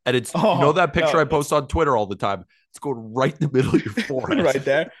forehead. And it's that picture I post on Twitter all the time. It's going right in the middle of your forehead. Right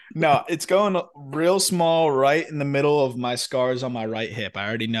there. No, it's going real small right in the middle of my scars on my right hip. I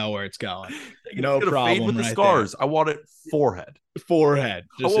already know where it's going. No problem. Fade with the scars. There. I want it forehead. Forehead.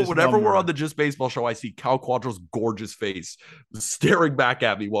 Whenever we're on the Just Baseball Show, I see Cal Quantrill's gorgeous face staring back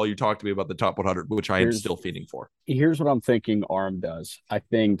at me while you talk to me about the top 100, which I am still feeding for. Here's what I'm thinking Arm does. I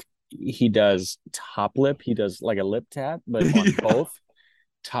think he does top lip. He does like a lip tat, but on both.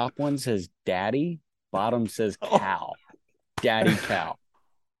 Top one says daddy. Bottom says Cal. Daddy Cal.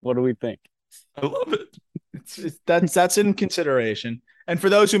 What do we think? I love it. That's in consideration. And for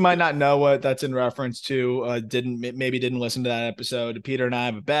those who might not know what that's in reference to, didn't listen to that episode, Peter and I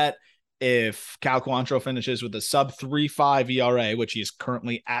have a bet. If Cal Quantrill finishes with a sub 3.5 ERA, which he is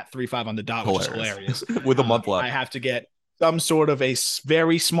currently at 3.5 on the dot, which is hilarious. With a month left. I have to get some sort of a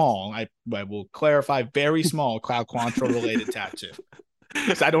very small, I will clarify, very small Cal Quantrill related tattoo.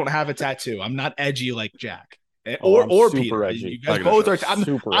 Because I don't have a tattoo. I'm not edgy like Jack or Peter. Edgy. You guys both are. I'm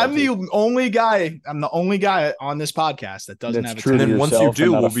the only guy. I'm the only guy on this podcast that doesn't have a tattoo. And then once you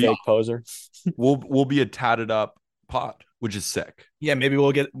do, we'll be a poser. We'll be a tatted up pod, which is sick. Yeah, maybe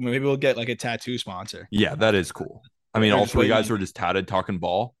we'll get like a tattoo sponsor. Yeah, that is cool. All three guys who are just tatted talking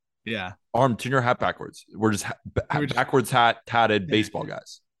ball. Yeah. Arm, turn your hat backwards. We're just backwards hat tatted baseball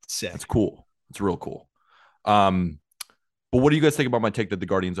guys. Sick. That's cool. It's real cool. But what do you guys think about my take that the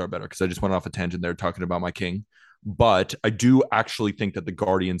Guardians are better? Because I just went off a tangent there talking about my king. But I do actually think that the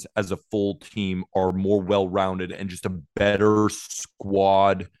Guardians as a full team are more well-rounded and just a better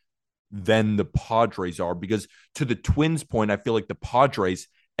squad than the Padres are. Because to the Twins' point, I feel like the Padres,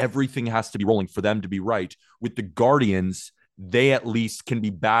 everything has to be rolling for them to be right. With the Guardians, they at least can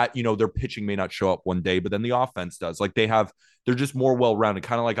be bad. Their pitching may not show up one day, but then the offense does. Like they're just more well-rounded.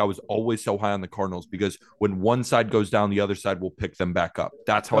 Kind of like I was always so high on the Cardinals because when one side goes down, the other side will pick them back up.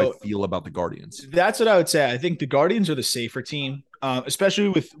 That's how I feel about the Guardians. That's what I would say. I think the Guardians are the safer team, especially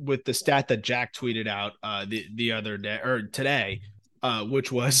with the stat that Jack tweeted out the other day or today,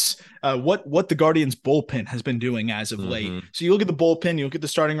 which was what the Guardians bullpen has been doing as of late. So you look at the bullpen, you look at the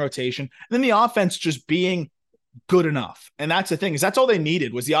starting rotation, and then the offense just being good enough. And that's the thing, is that's all they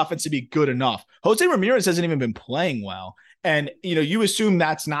needed was the offense to be good enough. Jose Ramirez hasn't even been playing well. And, you assume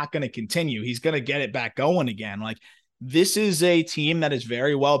that's not going to continue. He's going to get it back going again. Like, this is a team that is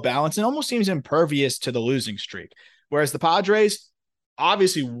very well balanced and almost seems impervious to the losing streak. Whereas the Padres,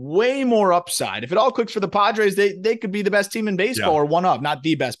 obviously way more upside. If it all clicks for the Padres, they could be the best team in baseball or one of, not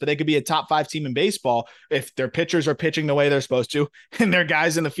the best, but they could be a top 5 team in baseball if their pitchers are pitching the way they're supposed to and their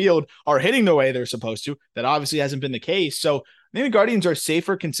guys in the field are hitting the way they're supposed to. That obviously hasn't been the case. So I think the Guardians are a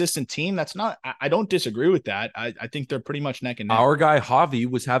safer, consistent team. I don't disagree with that. I think they're pretty much neck and neck. Our guy Javi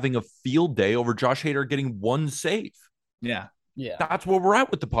was having a field day over Josh Hader getting one save. Yeah. That's where we're at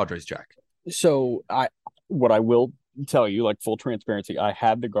with the Padres, Jack. So what I will tell you, like, full transparency, I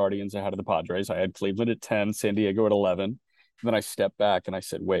had the Guardians ahead of the Padres. I had Cleveland at 10, San Diego at 11. Then I stepped back and I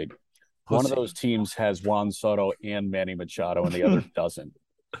said, wait, one of those teams has Juan Soto and Manny Machado and the other doesn't.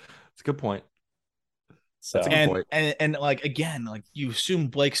 It's a good point. So, and like, again, like, you assume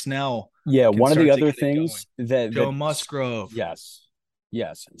Blake Snell. Yeah, one of the other things that Joe Musgrove. Yes.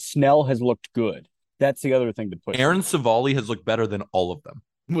 Snell has looked good. That's the other thing to put. Aaron Savali has looked better than all of them,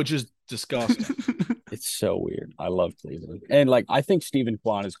 which is disgusting. It's so weird. I love Cleveland. And, like, I think Steven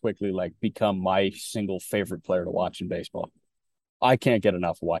Kwan has quickly, like, become my single favorite player to watch in baseball. I can't get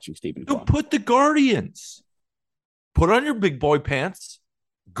enough of watching Steven Kwan. Put the Guardians. Put on your big boy pants.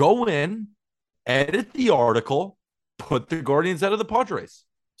 Go in. Edit the article. Put the Guardians out of the Padres.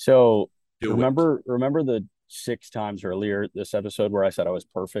 So, remember the 6 times earlier this episode where I said I was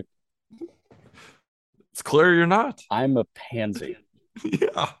perfect? It's clear you're not. I'm a pansy.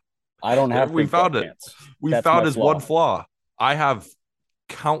 Yeah. I don't have. We found it. Pants. We found his one flaw. I have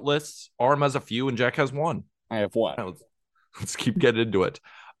countless. Arm has a few, and Jack has one. I have one. Let's keep getting into it.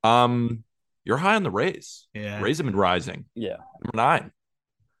 You're high on the Rays. Yeah. Rays have been rising. Yeah. Number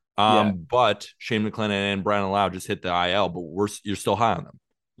 9. But Shane McClanahan and Brandon Lau just hit the IL, but you're still high on them.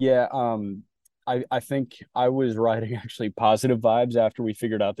 Yeah. I think I was riding actually positive vibes after we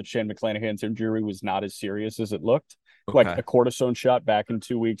figured out that Shane McClanahan's injury was not as serious as it looked. Okay. Like a cortisone shot back in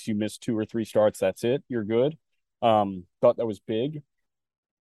 2 weeks, you missed 2 or 3 starts. That's it. You're good. Thought that was big.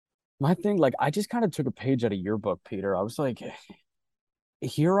 My thing, like, I just kind of took a page out of your book, Peter. I was like,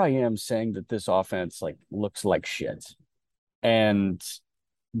 here I am saying that this offense, like, looks like shit, and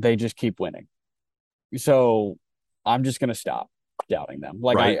they just keep winning. So I'm just gonna stop doubting them.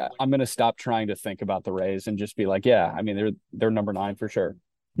 Like, right. I'm gonna stop trying to think about the Rays and just be like, yeah, I mean, they're number 9 for sure.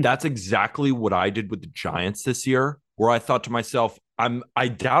 That's exactly what I did with the Giants this year, where I thought to myself, I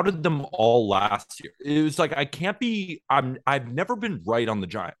doubted them all last year. It was like, I've never been right on the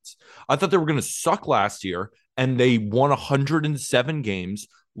Giants. I thought they were going to suck last year, and they won 107 games.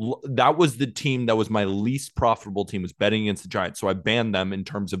 That was the team that was my least profitable team, was betting against the Giants. So I banned them in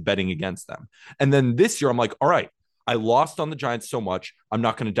terms of betting against them. And then this year, I'm like, all right, I lost on the Giants so much, I'm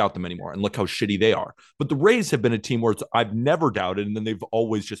not going to doubt them anymore. And look how shitty they are. But the Rays have been a team where I've never doubted, and then they've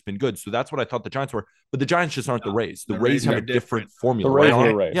always just been good. So that's what I thought the Giants were. But the Giants just aren't the Rays. The Rays have a different formula. The Rays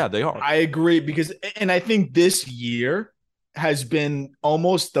are Rays. Yeah, they are. I agree, because, and I think this year has been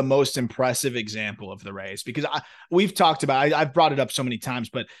almost the most impressive example of the Rays, because we've talked about, I've brought it up so many times,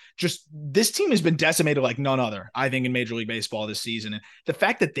 but just this team has been decimated like none other, I think, in Major League Baseball this season. And the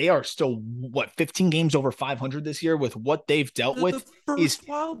fact that they are still 15 games over 500 this year with what they've dealt with is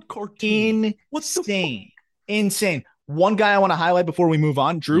wild card team. Insane. One guy I want to highlight before we move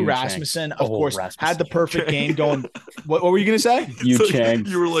on, Drew Rasmussen, of course, had the perfect game going. What were you going to say? Chang.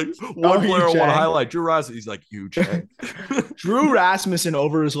 You were like, one player I want to highlight, Drew Rasmussen. He's like, Chang. Drew Rasmussen,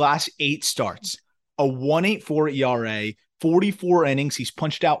 over his last 8 starts, a 1.84 ERA, 44 innings. He's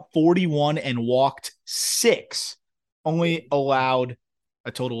punched out 41 and walked 6, only allowed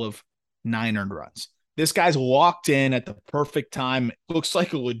a total of 9 earned runs. This guy's walked in at the perfect time. Looks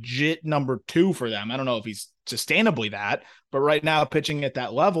like a legit number 2 for them. I don't know if he's sustainably that, but right now pitching at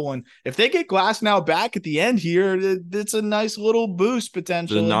that level. And if they get Glasnow back at the end here, it's a nice little boost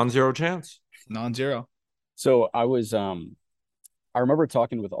potentially. The non-zero chance. Non-zero. So I remember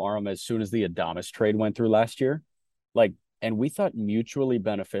talking with Aram as soon as the Adames trade went through last year, and we thought mutually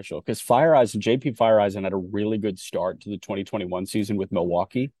beneficial because JP Fireeisen had a really good start to the 2021 season with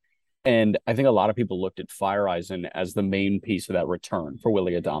Milwaukee. And I think a lot of people looked at Fireeisen as the main piece of that return for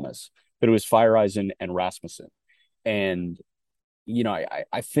Willy Adames, but it was Fireeisen and Rasmussen. And,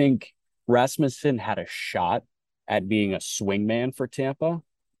 I think Rasmussen had a shot at being a swingman for Tampa.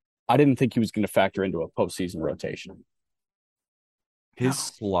 I didn't think he was going to factor into a postseason rotation. His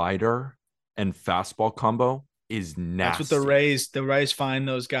slider and fastball combo is nasty. That's what the Rays find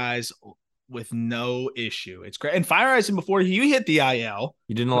those guys with no issue. It's great. And Fireeisen, before he hit the IL,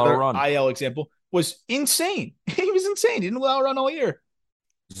 he didn't allow a run. IL example was insane. He was insane. He didn't allow a run all year.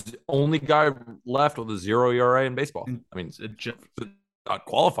 He's the only guy left with a 0 ERA in baseball. I mean, it's a joke. Not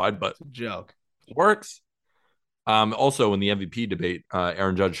qualified, but it's a joke. It works. Also in the MVP debate,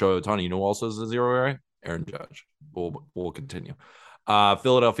 Aaron Judge, Shohei Ohtani, who also has a 0 ERA? Aaron Judge. We'll continue.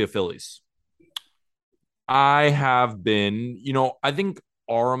 Philadelphia Phillies. I have been, I think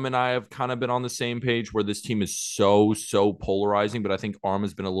Aram and I have kind of been on the same page where this team is so polarizing, but I think Aram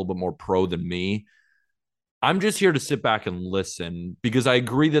has been a little bit more pro than me. I'm just here to sit back and listen because I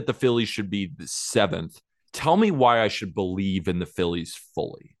agree that the Phillies should be the 7th. Tell me why I should believe in the Phillies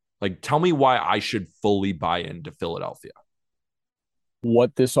fully. Tell me why I should fully buy into Philadelphia.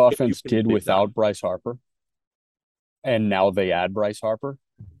 What this offense did without Bryce Harper, and now they add Bryce Harper.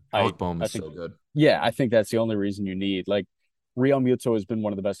 Alec Bohm is so good. Yeah, I think that's the only reason you need. Real Muto has been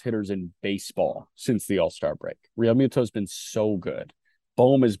one of the best hitters in baseball since the All-Star break. Real Muto has been so good.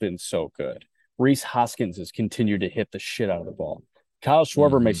 Bohm has been so good. Rhys Hoskins has continued to hit the shit out of the ball. Kyle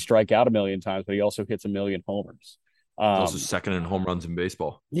Schwarber may strike out a million times, but he also hits a million homers. Also second in home runs in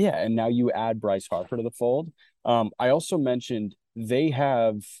baseball. Yeah, and now you add Bryce Harper to the fold. I also mentioned they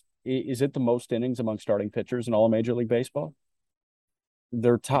have – is it the most innings among starting pitchers in all of Major League Baseball?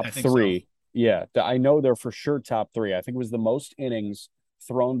 They're top 3. So. Yeah, I know they're for sure top 3. I think it was the most innings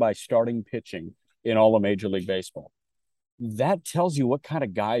thrown by starting pitching in all of Major League Baseball. That tells you what kind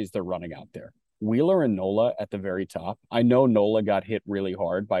of guys they're running out there. Wheeler and Nola at the very top. I know Nola got hit really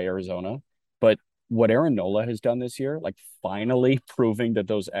hard by Arizona, but what Aaron Nola has done this year, finally proving that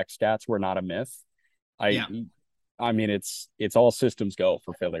those X stats were not a myth. I mean, it's all systems go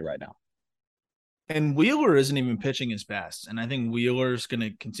for Philly right now. And Wheeler isn't even pitching his best. And I think Wheeler's going to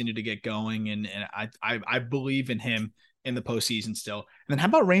continue to get going. And I believe in him in the postseason still. And then how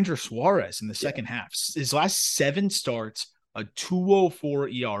about Ranger Suarez in the second half? His last 7 starts, a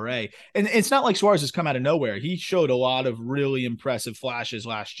 2.04 ERA. And it's not like Suarez has come out of nowhere. He showed a lot of really impressive flashes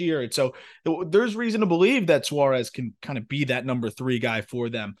last year. And so there's reason to believe that Suarez can kind of be that number 3 guy for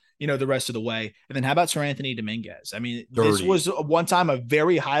them, the rest of the way. And then how about Sir Anthony Dominguez? I mean, this was one time a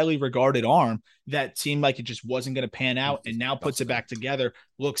very highly regarded arm that seemed like it just wasn't going to pan out and now puts it back together,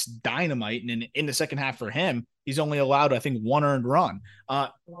 looks dynamite. And in the second half for him, he's only allowed, I think, 1 earned run.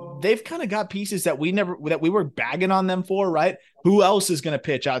 They've kind of got pieces that we were bagging on them for, right? Who else is going to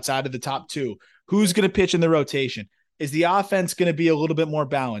pitch outside of the top 2? Who's going to pitch in the rotation? Is the offense going to be a little bit more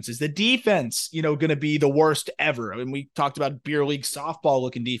balanced? Is the defense, going to be the worst ever? I mean, we talked about beer league softball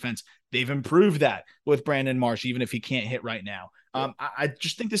looking defense. They've improved that with Brandon Marsh, even if he can't hit right now. I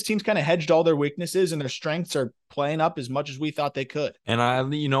just think this team's kind of hedged all their weaknesses and their strengths are playing up as much as we thought they could. And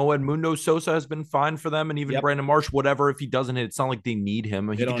Edmundo Sosa has been fine for them. And even Brandon Marsh, whatever, if he doesn't hit, it's not like they need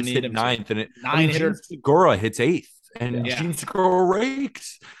him. He can just hit 9th and Segura hits 8th. And Gene Segura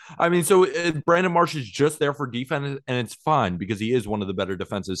rakes. I mean, so Brandon Marsh is just there for defense, and it's fine because he is one of the better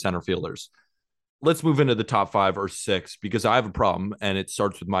defensive center fielders. Let's move into the top 5 or 6 because I have a problem, and it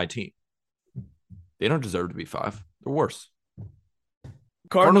starts with my team. They don't deserve to be 5. They're worse.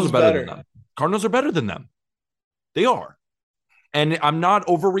 Cardinals are better than them. Cardinals are better than them. They are. And I'm not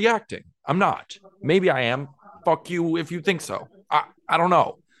overreacting. I'm not. Maybe I am. Fuck you if you think so. I don't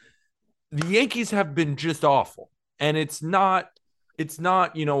know. The Yankees have been just awful. And it's not,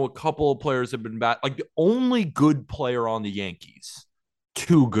 a couple of players have been bad. The only good player on the Yankees,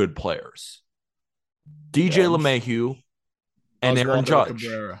 2 good players, DJ LeMahieu and Aaron Judge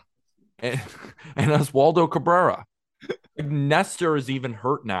and Oswaldo Cabrera. Nestor is even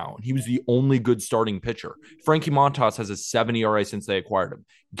hurt now. He was the only good starting pitcher. Frankie Montas has a 7 ERA since they acquired him.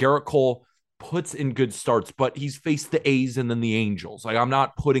 Garrett Cole puts in good starts, but he's faced the A's and then the Angels. Like, I'm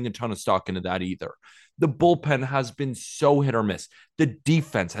not putting a ton of stock into that either. The bullpen has been so hit or miss. The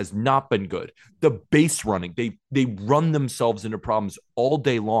defense has not been good. The base running, they run themselves into problems all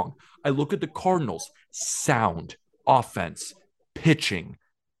day long. I look at the Cardinals, sound offense, pitching,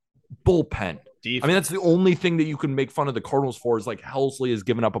 bullpen. Defense. I mean, that's the only thing that you can make fun of the Cardinals for is like Helsley has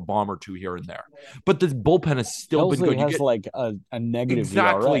given up a bomb or two here and there. But this bullpen has still been good. Has like a negative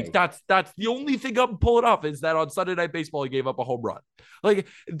exactly. ERA. That's the only thing I'm pulling up is that on Sunday Night Baseball he gave up a home run. Like,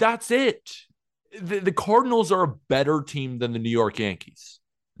 that's it. The Cardinals are a better team than the New York Yankees.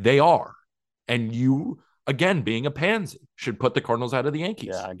 They are. And you, again, being a pansy, should put the Cardinals out of the Yankees.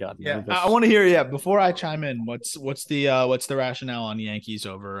 Yeah, I got it. Yeah, I want to hear. Yeah, before I chime in, what's the rationale on the Yankees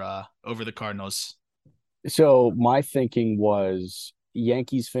over the Cardinals? So my thinking was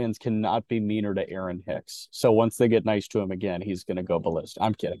Yankees fans cannot be meaner to Aaron Hicks. So once they get nice to him again, he's going to go ballistic.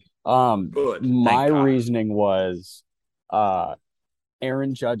 I'm kidding. Good. My reasoning was,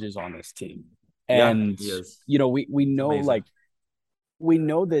 Aaron Judge is on this team, and you know we know we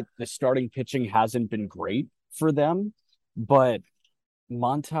know that the starting pitching hasn't been great for them, but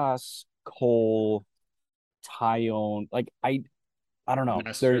Montas, Cole, Tyone, like I don't know.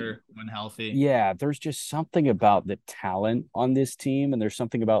 Nestor, when healthy. Yeah, there's just something about the talent on this team, and there's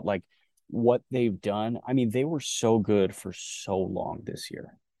something about like what they've done. I mean, they were so good for so long this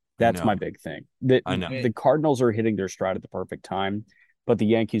year. That's my big thing. I know. The Cardinals are hitting their stride at the perfect time, but the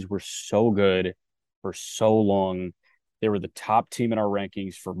Yankees were so good for so long. They were the top team in our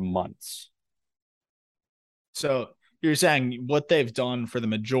rankings for months. So you're saying what they've done for the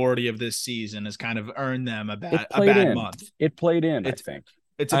majority of this season has kind of earned them a bad month. It played in, I think.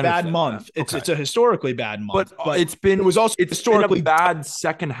 It's a bad month. Okay. It's a historically bad month. But it was also historically bad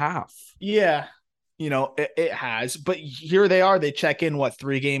second half. Yeah. You know, it has. But here they are. They check in,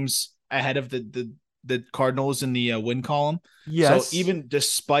 3 games ahead of the Cardinals in the win column. Yes. So even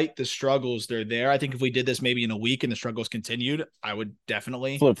despite the struggles, they're there. I think if we did this maybe in a week and the struggles continued, I would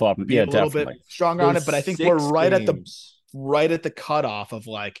definitely flip-flop. Be a little bit stronger on it. But I think we're right at the cutoff of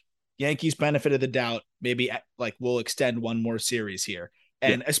like Yankees benefit of the doubt. Maybe like we'll extend one more series here.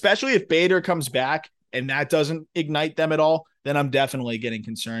 And especially if Bader comes back and that doesn't ignite them at all, then I'm definitely getting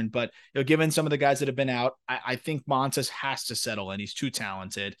concerned. But given some of the guys that have been out, I think Montas has to settle in. He's too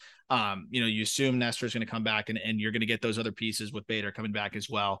talented. You assume Nestor's going to come back and you're going to get those other pieces with Bader coming back as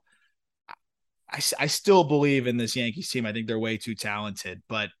well. I still believe in this Yankees team. I think they're way too talented,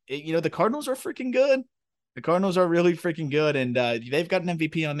 but the Cardinals are freaking good. The Cardinals are really freaking good, and they've got an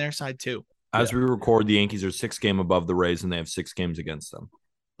MVP on their side too. As we record, the Yankees are 6 games above the Rays, and they have 6 games against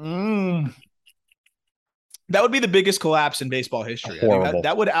them. That would be the biggest collapse in baseball history. I think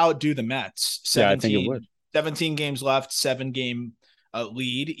that would outdo the Mets. 17, I think it would. 17 games left, 7-game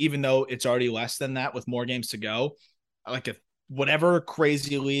lead, even though it's already less than that with more games to go. Like whatever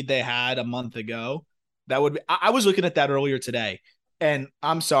crazy lead they had a month ago, that would be. I was looking at that earlier today, and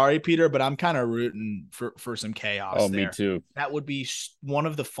I'm sorry, Peter, but I'm kind of rooting for some chaos. Oh, there. Me too. That would be one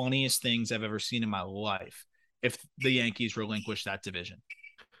of the funniest things I've ever seen in my life if the Yankees relinquish that division.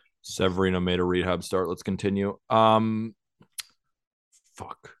 Severino made a rehab start. Let's continue.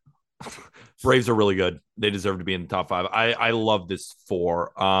 Braves are really good. They deserve to be in the top 5. I love this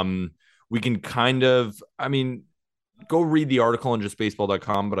 4. We can go read the article on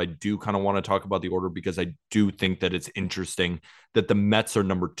justbaseball.com, but I do kind of want to talk about the order because I do think that it's interesting that the Mets are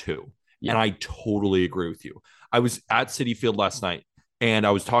number 2. Yeah. And I totally agree with you. I was at Citi Field last night and I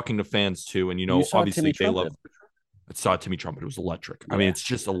was talking to fans too. And, obviously they love I saw Timmy Trumpet. It was electric. Yeah. I mean, it's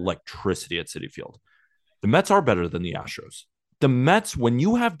just electricity at Citi Field. The Mets are better than the Astros. The Mets, when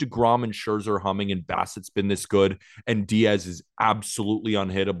you have DeGrom and Scherzer humming and Bassett's been this good and Diaz is absolutely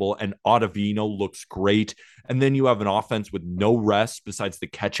unhittable and Ottavino looks great, and then you have an offense with no rest besides the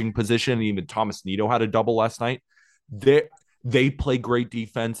catching position, and even Thomas Nido had a double last night. They play great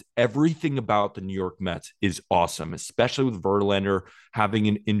defense. Everything about the New York Mets is awesome, especially with Verlander having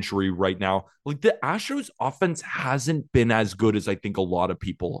an injury right now. Like, the Astros offense hasn't been as good as I think a lot of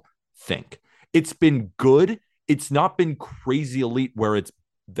people think. It's been good. It's not been crazy elite where it's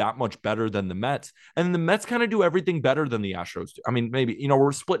that much better than the Mets. And the Mets kind of do everything better than the Astros do. I mean, maybe,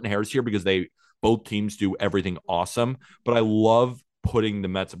 we're splitting hairs here because both teams do everything awesome, but I love putting the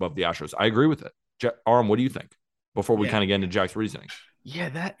Mets above the Astros. I agree with it. Aram, what do you think? Before we kind of get into Jack's reasoning.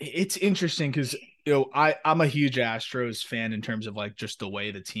 Yeah, it's interesting because I'm a huge Astros fan in terms of like just the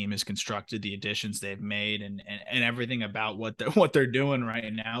way the team is constructed, the additions they've made, and everything about what they're doing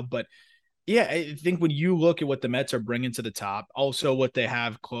right now. But yeah, I think when you look at what the Mets are bringing to the top, also what they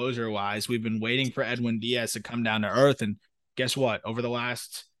have closer wise, we've been waiting for Edwin Diaz to come down to earth, and guess what? Over the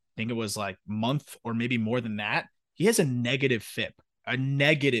last think it was like month or maybe more than that, he has a negative FIP.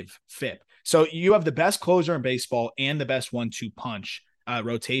 So you have the best closer in baseball and the best 1-2 punch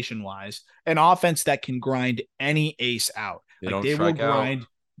rotation wise, an offense that can grind any ace out.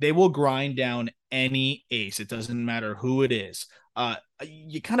 They will grind down any ace. It doesn't matter who it is.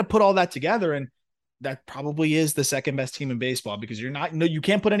 You kind of put all that together, and that probably is the second best team in baseball, because you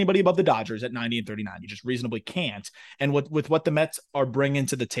can't put anybody above the Dodgers at 90 and 39. You just reasonably can't. And with what the Mets are bringing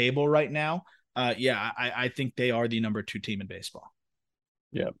to the table right now, I think they are the number 2 team in baseball.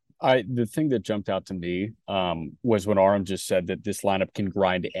 Yeah. The thing that jumped out to me was when Aram just said that this lineup can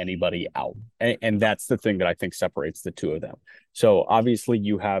grind anybody out. And that's the thing that I think separates the two of them. So obviously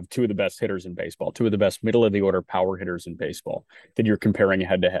you have 2 of the best hitters in baseball, 2 of the best middle of the order power hitters in baseball that you're comparing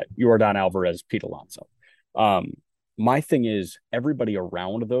head to head. Yordan Alvarez, Pete Alonso. My thing is everybody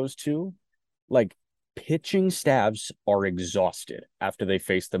around those two, like pitching staffs are exhausted after they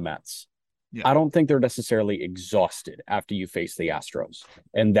face the Mets. Yeah. I don't think they're necessarily exhausted after you face the Astros.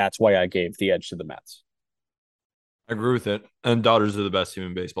 And that's why I gave the edge to the Mets. I agree with it. And Dodgers are the best team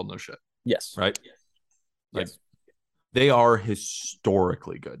in baseball, no shit. Yes. Right? Yes. They are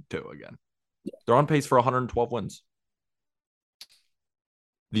historically good, too, again. Yeah. They're on pace for 112 wins.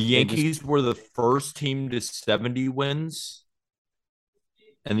 The Yankees were the first team to 70 wins.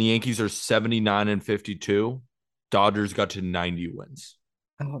 And the Yankees are 79 and 52. Dodgers got to 90 wins.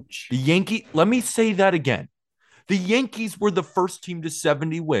 Ouch. Let me say that again. The Yankees were the first team to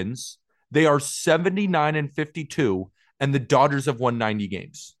 70 wins. They are 79 and 52, and the Dodgers have won 90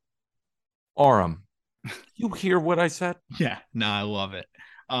 games. Aram, you hear what I said? Yeah, no, I love it.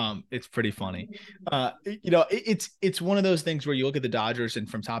 It's pretty funny. It's one of those things where you look at the Dodgers and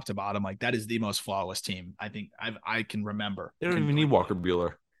from top to bottom, like that is the most flawless team I think I can remember. They don't even need Walker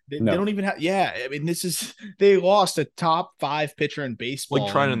Buehler. They don't even have. Yeah, I mean, they lost a top 5 pitcher in baseball.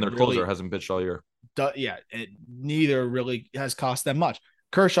 Like Trinan, their closer, hasn't pitched all year. Neither really has cost them much.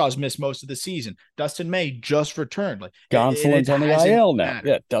 Kershaw's missed most of the season. Dustin May just returned. Like Gonsolin's on the IL now.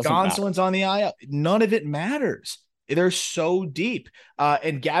 Yeah, Gonsolin's on the IL. None of it matters. They're so deep.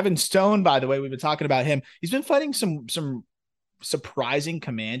 And Gavin Stone, by the way, we've been talking about him. He's been fighting some surprising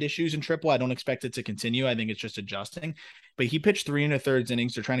command issues in Triple. I don't expect it to continue. I think it's just adjusting. But he pitched 3 1/3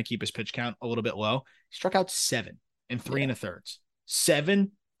 innings. They're trying to keep his pitch count a little bit low. He struck out 7 in 3 1/3.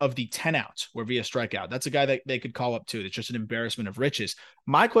 7 of the 10 outs were via strikeout. That's a guy that they could call up to. It's just an embarrassment of riches.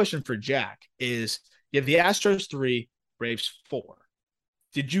 My question for Jack is, you have the Astros 3, Braves 4.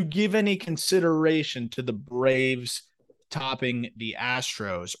 Did you give any consideration to the Braves topping the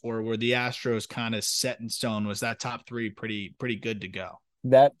Astros, or were the Astros kind of set in stone? Was that top 3 pretty good to go?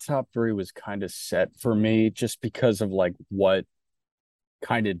 That top 3 was kind of set for me just because of like what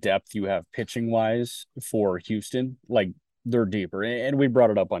kind of depth you have pitching wise for Houston. Like they're deeper. And we brought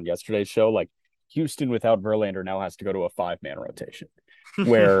it up on yesterday's show. Like Houston without Verlander now has to go to a 5-man rotation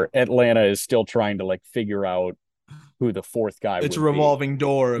where Atlanta is still trying to like figure out who the 4th guy It's a revolving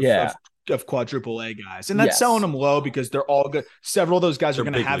door of quadruple A guys. And that's selling them low because they're all good. Several of those guys are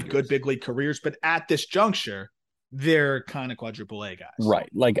going to have good big league careers, but at this juncture, they're kind of quadruple A guys. Right.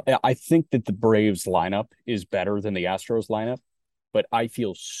 Like I think that the Braves lineup is better than the Astros lineup, but I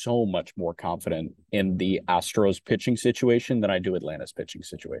feel so much more confident in the Astros pitching situation than I do Atlanta's pitching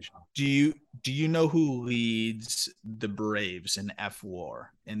situation. Do you know who leads the Braves in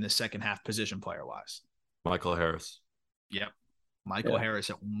F-WAR in the second half position player wise? Michael Harris. Yep. Michael Harris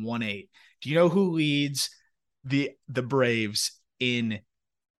at 1.8. Do you know who leads the Braves in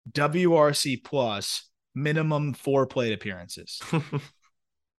WRC plus minimum 4 plate appearances?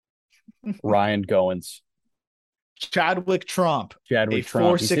 Ryan Goins. Chadwick Trump.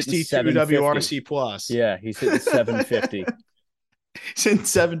 462 WRC plus. Yeah, he's hitting 750. He's in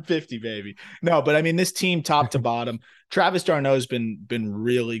 750, baby. No, but I mean, this team top to bottom, Travis d'Arnaud's been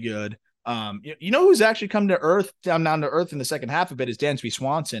really good. You know who's actually come to earth, down to earth in the second half of it is Dansby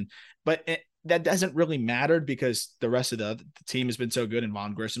Swanson, but that doesn't really matter because the rest of the team has been so good and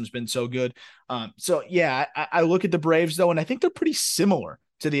Vaughn Grissom's been so good. So yeah, I look at the Braves though, and I think they're pretty similar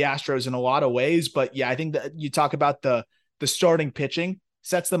to the Astros in a lot of ways. But yeah, I think that you talk about the starting pitching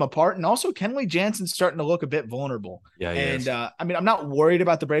sets them apart, and also Kenley Jansen's starting to look a bit vulnerable. Yeah, and I mean, I'm not worried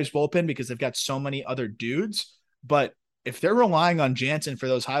about the Braves bullpen because they've got so many other dudes, but if they're relying on Jansen for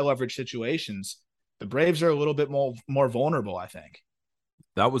those high leverage situations, the Braves are a little bit more vulnerable, I think.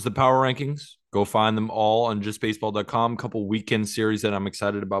 That was the power rankings. Go find them all on justbaseball.com. Couple weekend series that I'm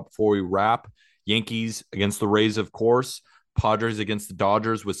excited about before we wrap. Yankees against the Rays, of course. Padres against the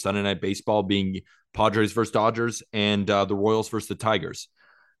Dodgers, with Sunday Night Baseball being Padres versus Dodgers, and the Royals versus the Tigers.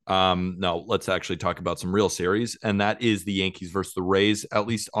 No, let's actually talk about some real series, and that is the Yankees versus the Rays. At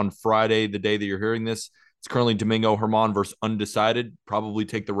least on Friday, the day that you're hearing this, it's currently Domingo Germán versus undecided. Probably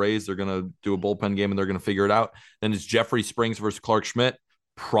take the Rays. They're going to do a bullpen game, and they're going to figure it out. Then it's Jeffrey Springs versus Clark Schmidt.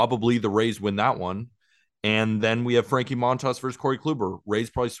 Probably the Rays win that one. And then we have Frankie Montas versus Corey Kluber.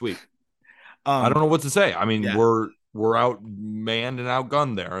 Rays probably sweep. I don't know what to say. I mean, we're outmanned and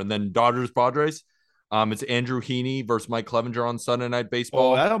outgunned there. And then Dodgers Padres. It's Andrew Heaney versus Mike Clevenger on Sunday Night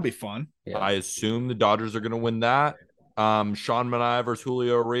Baseball. Oh, that'll be fun. Yeah. I assume the Dodgers are going to win that. Sean Manaea versus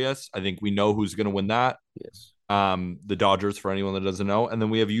Julio Urias. I think we know who's going to win that. Yes. The Dodgers, for anyone that doesn't know. And then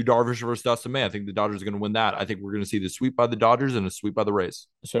we have Yu Darvish versus Dustin May. I think the Dodgers are going to win that. I think we're going to see the sweep by the Dodgers and a sweep by the Rays.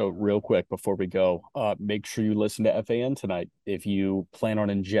 So real quick before we go, make sure you listen to FAN tonight if you plan on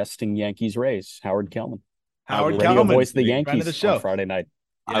ingesting Yankees Rays. Howard Kelman. Voice the Yankees the show on Friday night.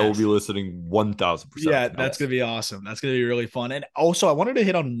 Yes. I will be listening 1,000%. Yeah, that's going to be awesome. That's going to be really fun. And also, I wanted to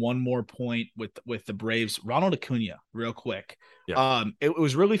hit on one more point with the Braves. Ronald Acuna, real quick. Yeah. It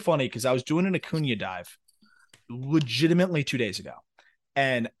was really funny because I was doing an Acuna dive legitimately 2 days ago,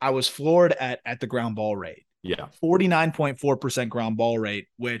 and I was floored at the ground ball rate. Yeah, 49.4% ground ball rate,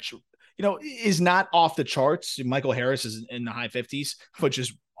 which is not off the charts. Michael Harris is in the high 50s, which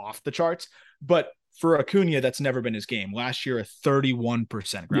is off the charts, but for Acuna, that's never been his game. Last year, a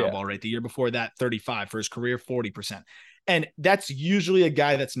 31% ground ball rate. The year before that, 35%. For his career, 40%. And that's usually a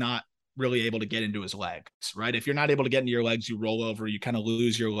guy that's not really able to get into his legs, right? If you're not able to get into your legs, you roll over, you kind of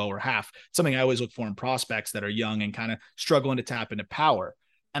lose your lower half. Something I always look for in prospects that are young and kind of struggling to tap into power.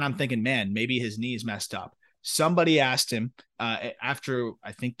 And I'm thinking, man, maybe his knee's messed up. Somebody asked him after,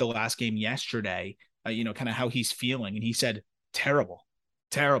 I think, the last game yesterday, kind of how he's feeling. And he said, terrible.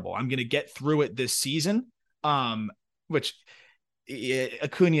 I'm going to get through it this season, which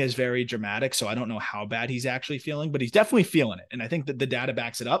Acuna is very dramatic, so I don't know how bad he's actually feeling, but he's definitely feeling it. And I think that the data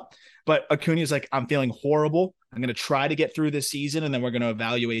backs it up. But Acuna is like, I'm feeling horrible. I'm going to try to get through this season, and then we're going to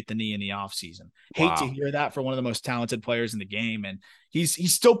evaluate the knee in the offseason. Hate to hear that for one of the most talented players in the game. And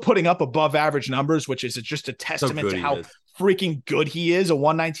he's still putting up above average numbers, which is just a testament to how freaking good he is. A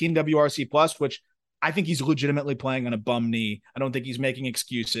 119 WRC plus, which I think he's legitimately playing on a bum knee. I don't think he's making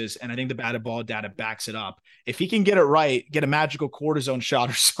excuses. And I think the batted ball data backs it up. If he can get it right, get a magical cortisone shot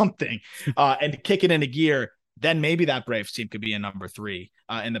or something, and kick it into gear, then maybe that Braves team could be a number 3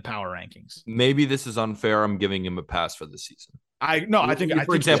 in the power rankings. Maybe this is unfair. I'm giving him a pass for this season.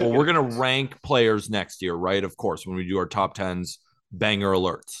 For example, we're going to rank players next year, right? Of course, when we do our top 10s, banger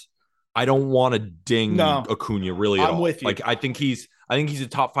alerts. I don't want to ding Acuna really at all. I'm with you. Like, I think he's a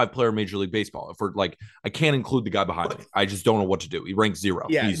top 5 player in Major League Baseball. I can't include the guy behind me. I just don't know what to do. He ranks 0.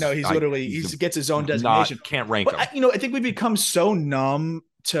 Yeah, he gets his own designation. Can't rank him. I think we become so numb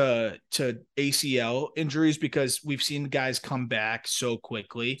to ACL injuries because we've seen guys come back so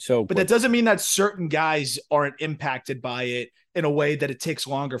quickly. But that doesn't mean that certain guys aren't impacted by it in a way that it takes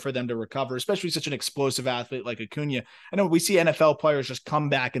longer for them to recover, especially such an explosive athlete like Acuna. I know we see NFL players just come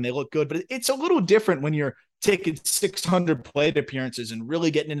back and they look good, but it's a little different when you're taking 600 plate appearances and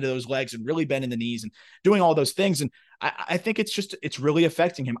really getting into those legs and really bending the knees and doing all those things. And I think it's really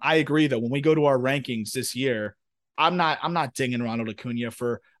affecting him. I agree though. When we go to our rankings this year, I'm not dinging Ronald Acuna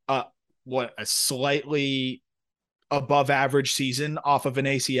for a slightly above average season off of an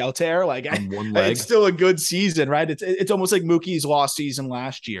ACL tear. Like it's still a good season, right? It's almost like Mookie's lost season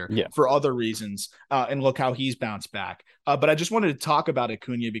last year for other reasons. And look how he's bounced back. But I just wanted to talk about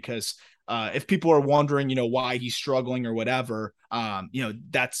Acuna because if people are wondering, why he's struggling or whatever,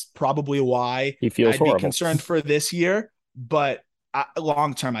 that's probably why he feels horrible. Be concerned for this year, but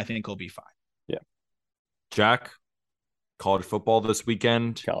long term, I think he'll be fine. Yeah. Jack, college football this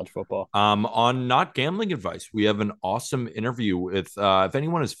weekend. College football. On Not Gambling Advice, we have an awesome interview with, if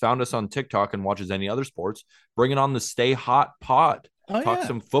anyone has found us on TikTok and watches any other sports, bringing on the Stay Hot Pod. Talk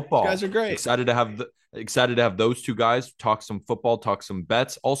some football. You guys are great. Excited to have those two guys talk some football, talk some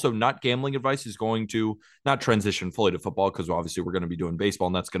bets. Also, Not Gambling Advice is going to not transition fully to football because obviously we're going to be doing baseball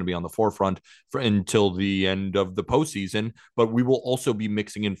and that's going to be on the forefront until the end of the postseason. But we will also be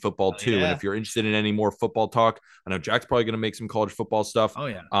mixing in football too. Yeah. And if you're interested in any more football talk, I know Jack's probably going to make some college football stuff. Oh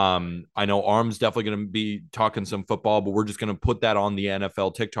yeah. I know Arm's definitely going to be talking some football, but we're just going to put that on the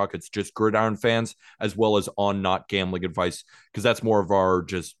NFL TikTok. It's just Gridiron Fans as well as on Not Gambling Advice because that's more of our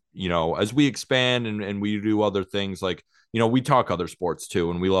just, as we expand and we do other things like, we talk other sports too,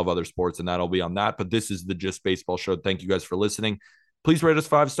 and we love other sports, and that'll be on that. But this is the Just Baseball Show. Thank you guys for listening. Please rate us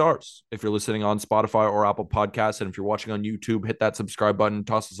 5 stars if you're listening on Spotify or Apple Podcasts. And if you're watching on YouTube, hit that subscribe button,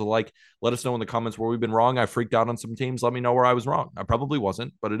 toss us a like. Let us know in the comments where we've been wrong. I freaked out on some teams. Let me know where I was wrong. I probably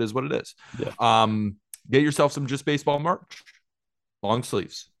wasn't, but it is what it is. Yeah. Get yourself some Just Baseball merch. Long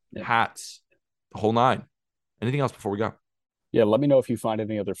sleeves. hats, the whole nine. Anything else before we go? Yeah, let me know if you find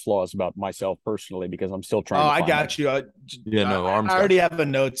any other flaws about myself personally, because I'm still trying to find I got you. I already have a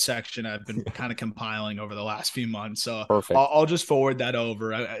notes section I've been kind of compiling over the last few months. So perfect. I'll just forward that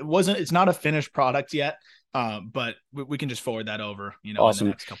over. It's not a finished product yet, but we can just forward that over, Awesome. in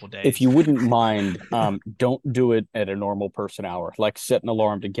the next couple of days. If you wouldn't mind, don't do it at a normal person hour. Like set an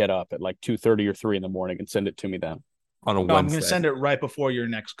alarm to get up at like 2:30 or 3 in the morning and send it to me then. On a Wednesday. I'm going to send it right before your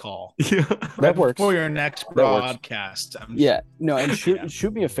next call. Yeah, that works. Before your next broadcast. And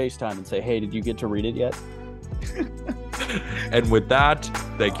shoot me a FaceTime and say, hey, did you get to read it yet? And with that,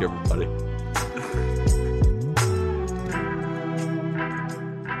 thank you, everybody.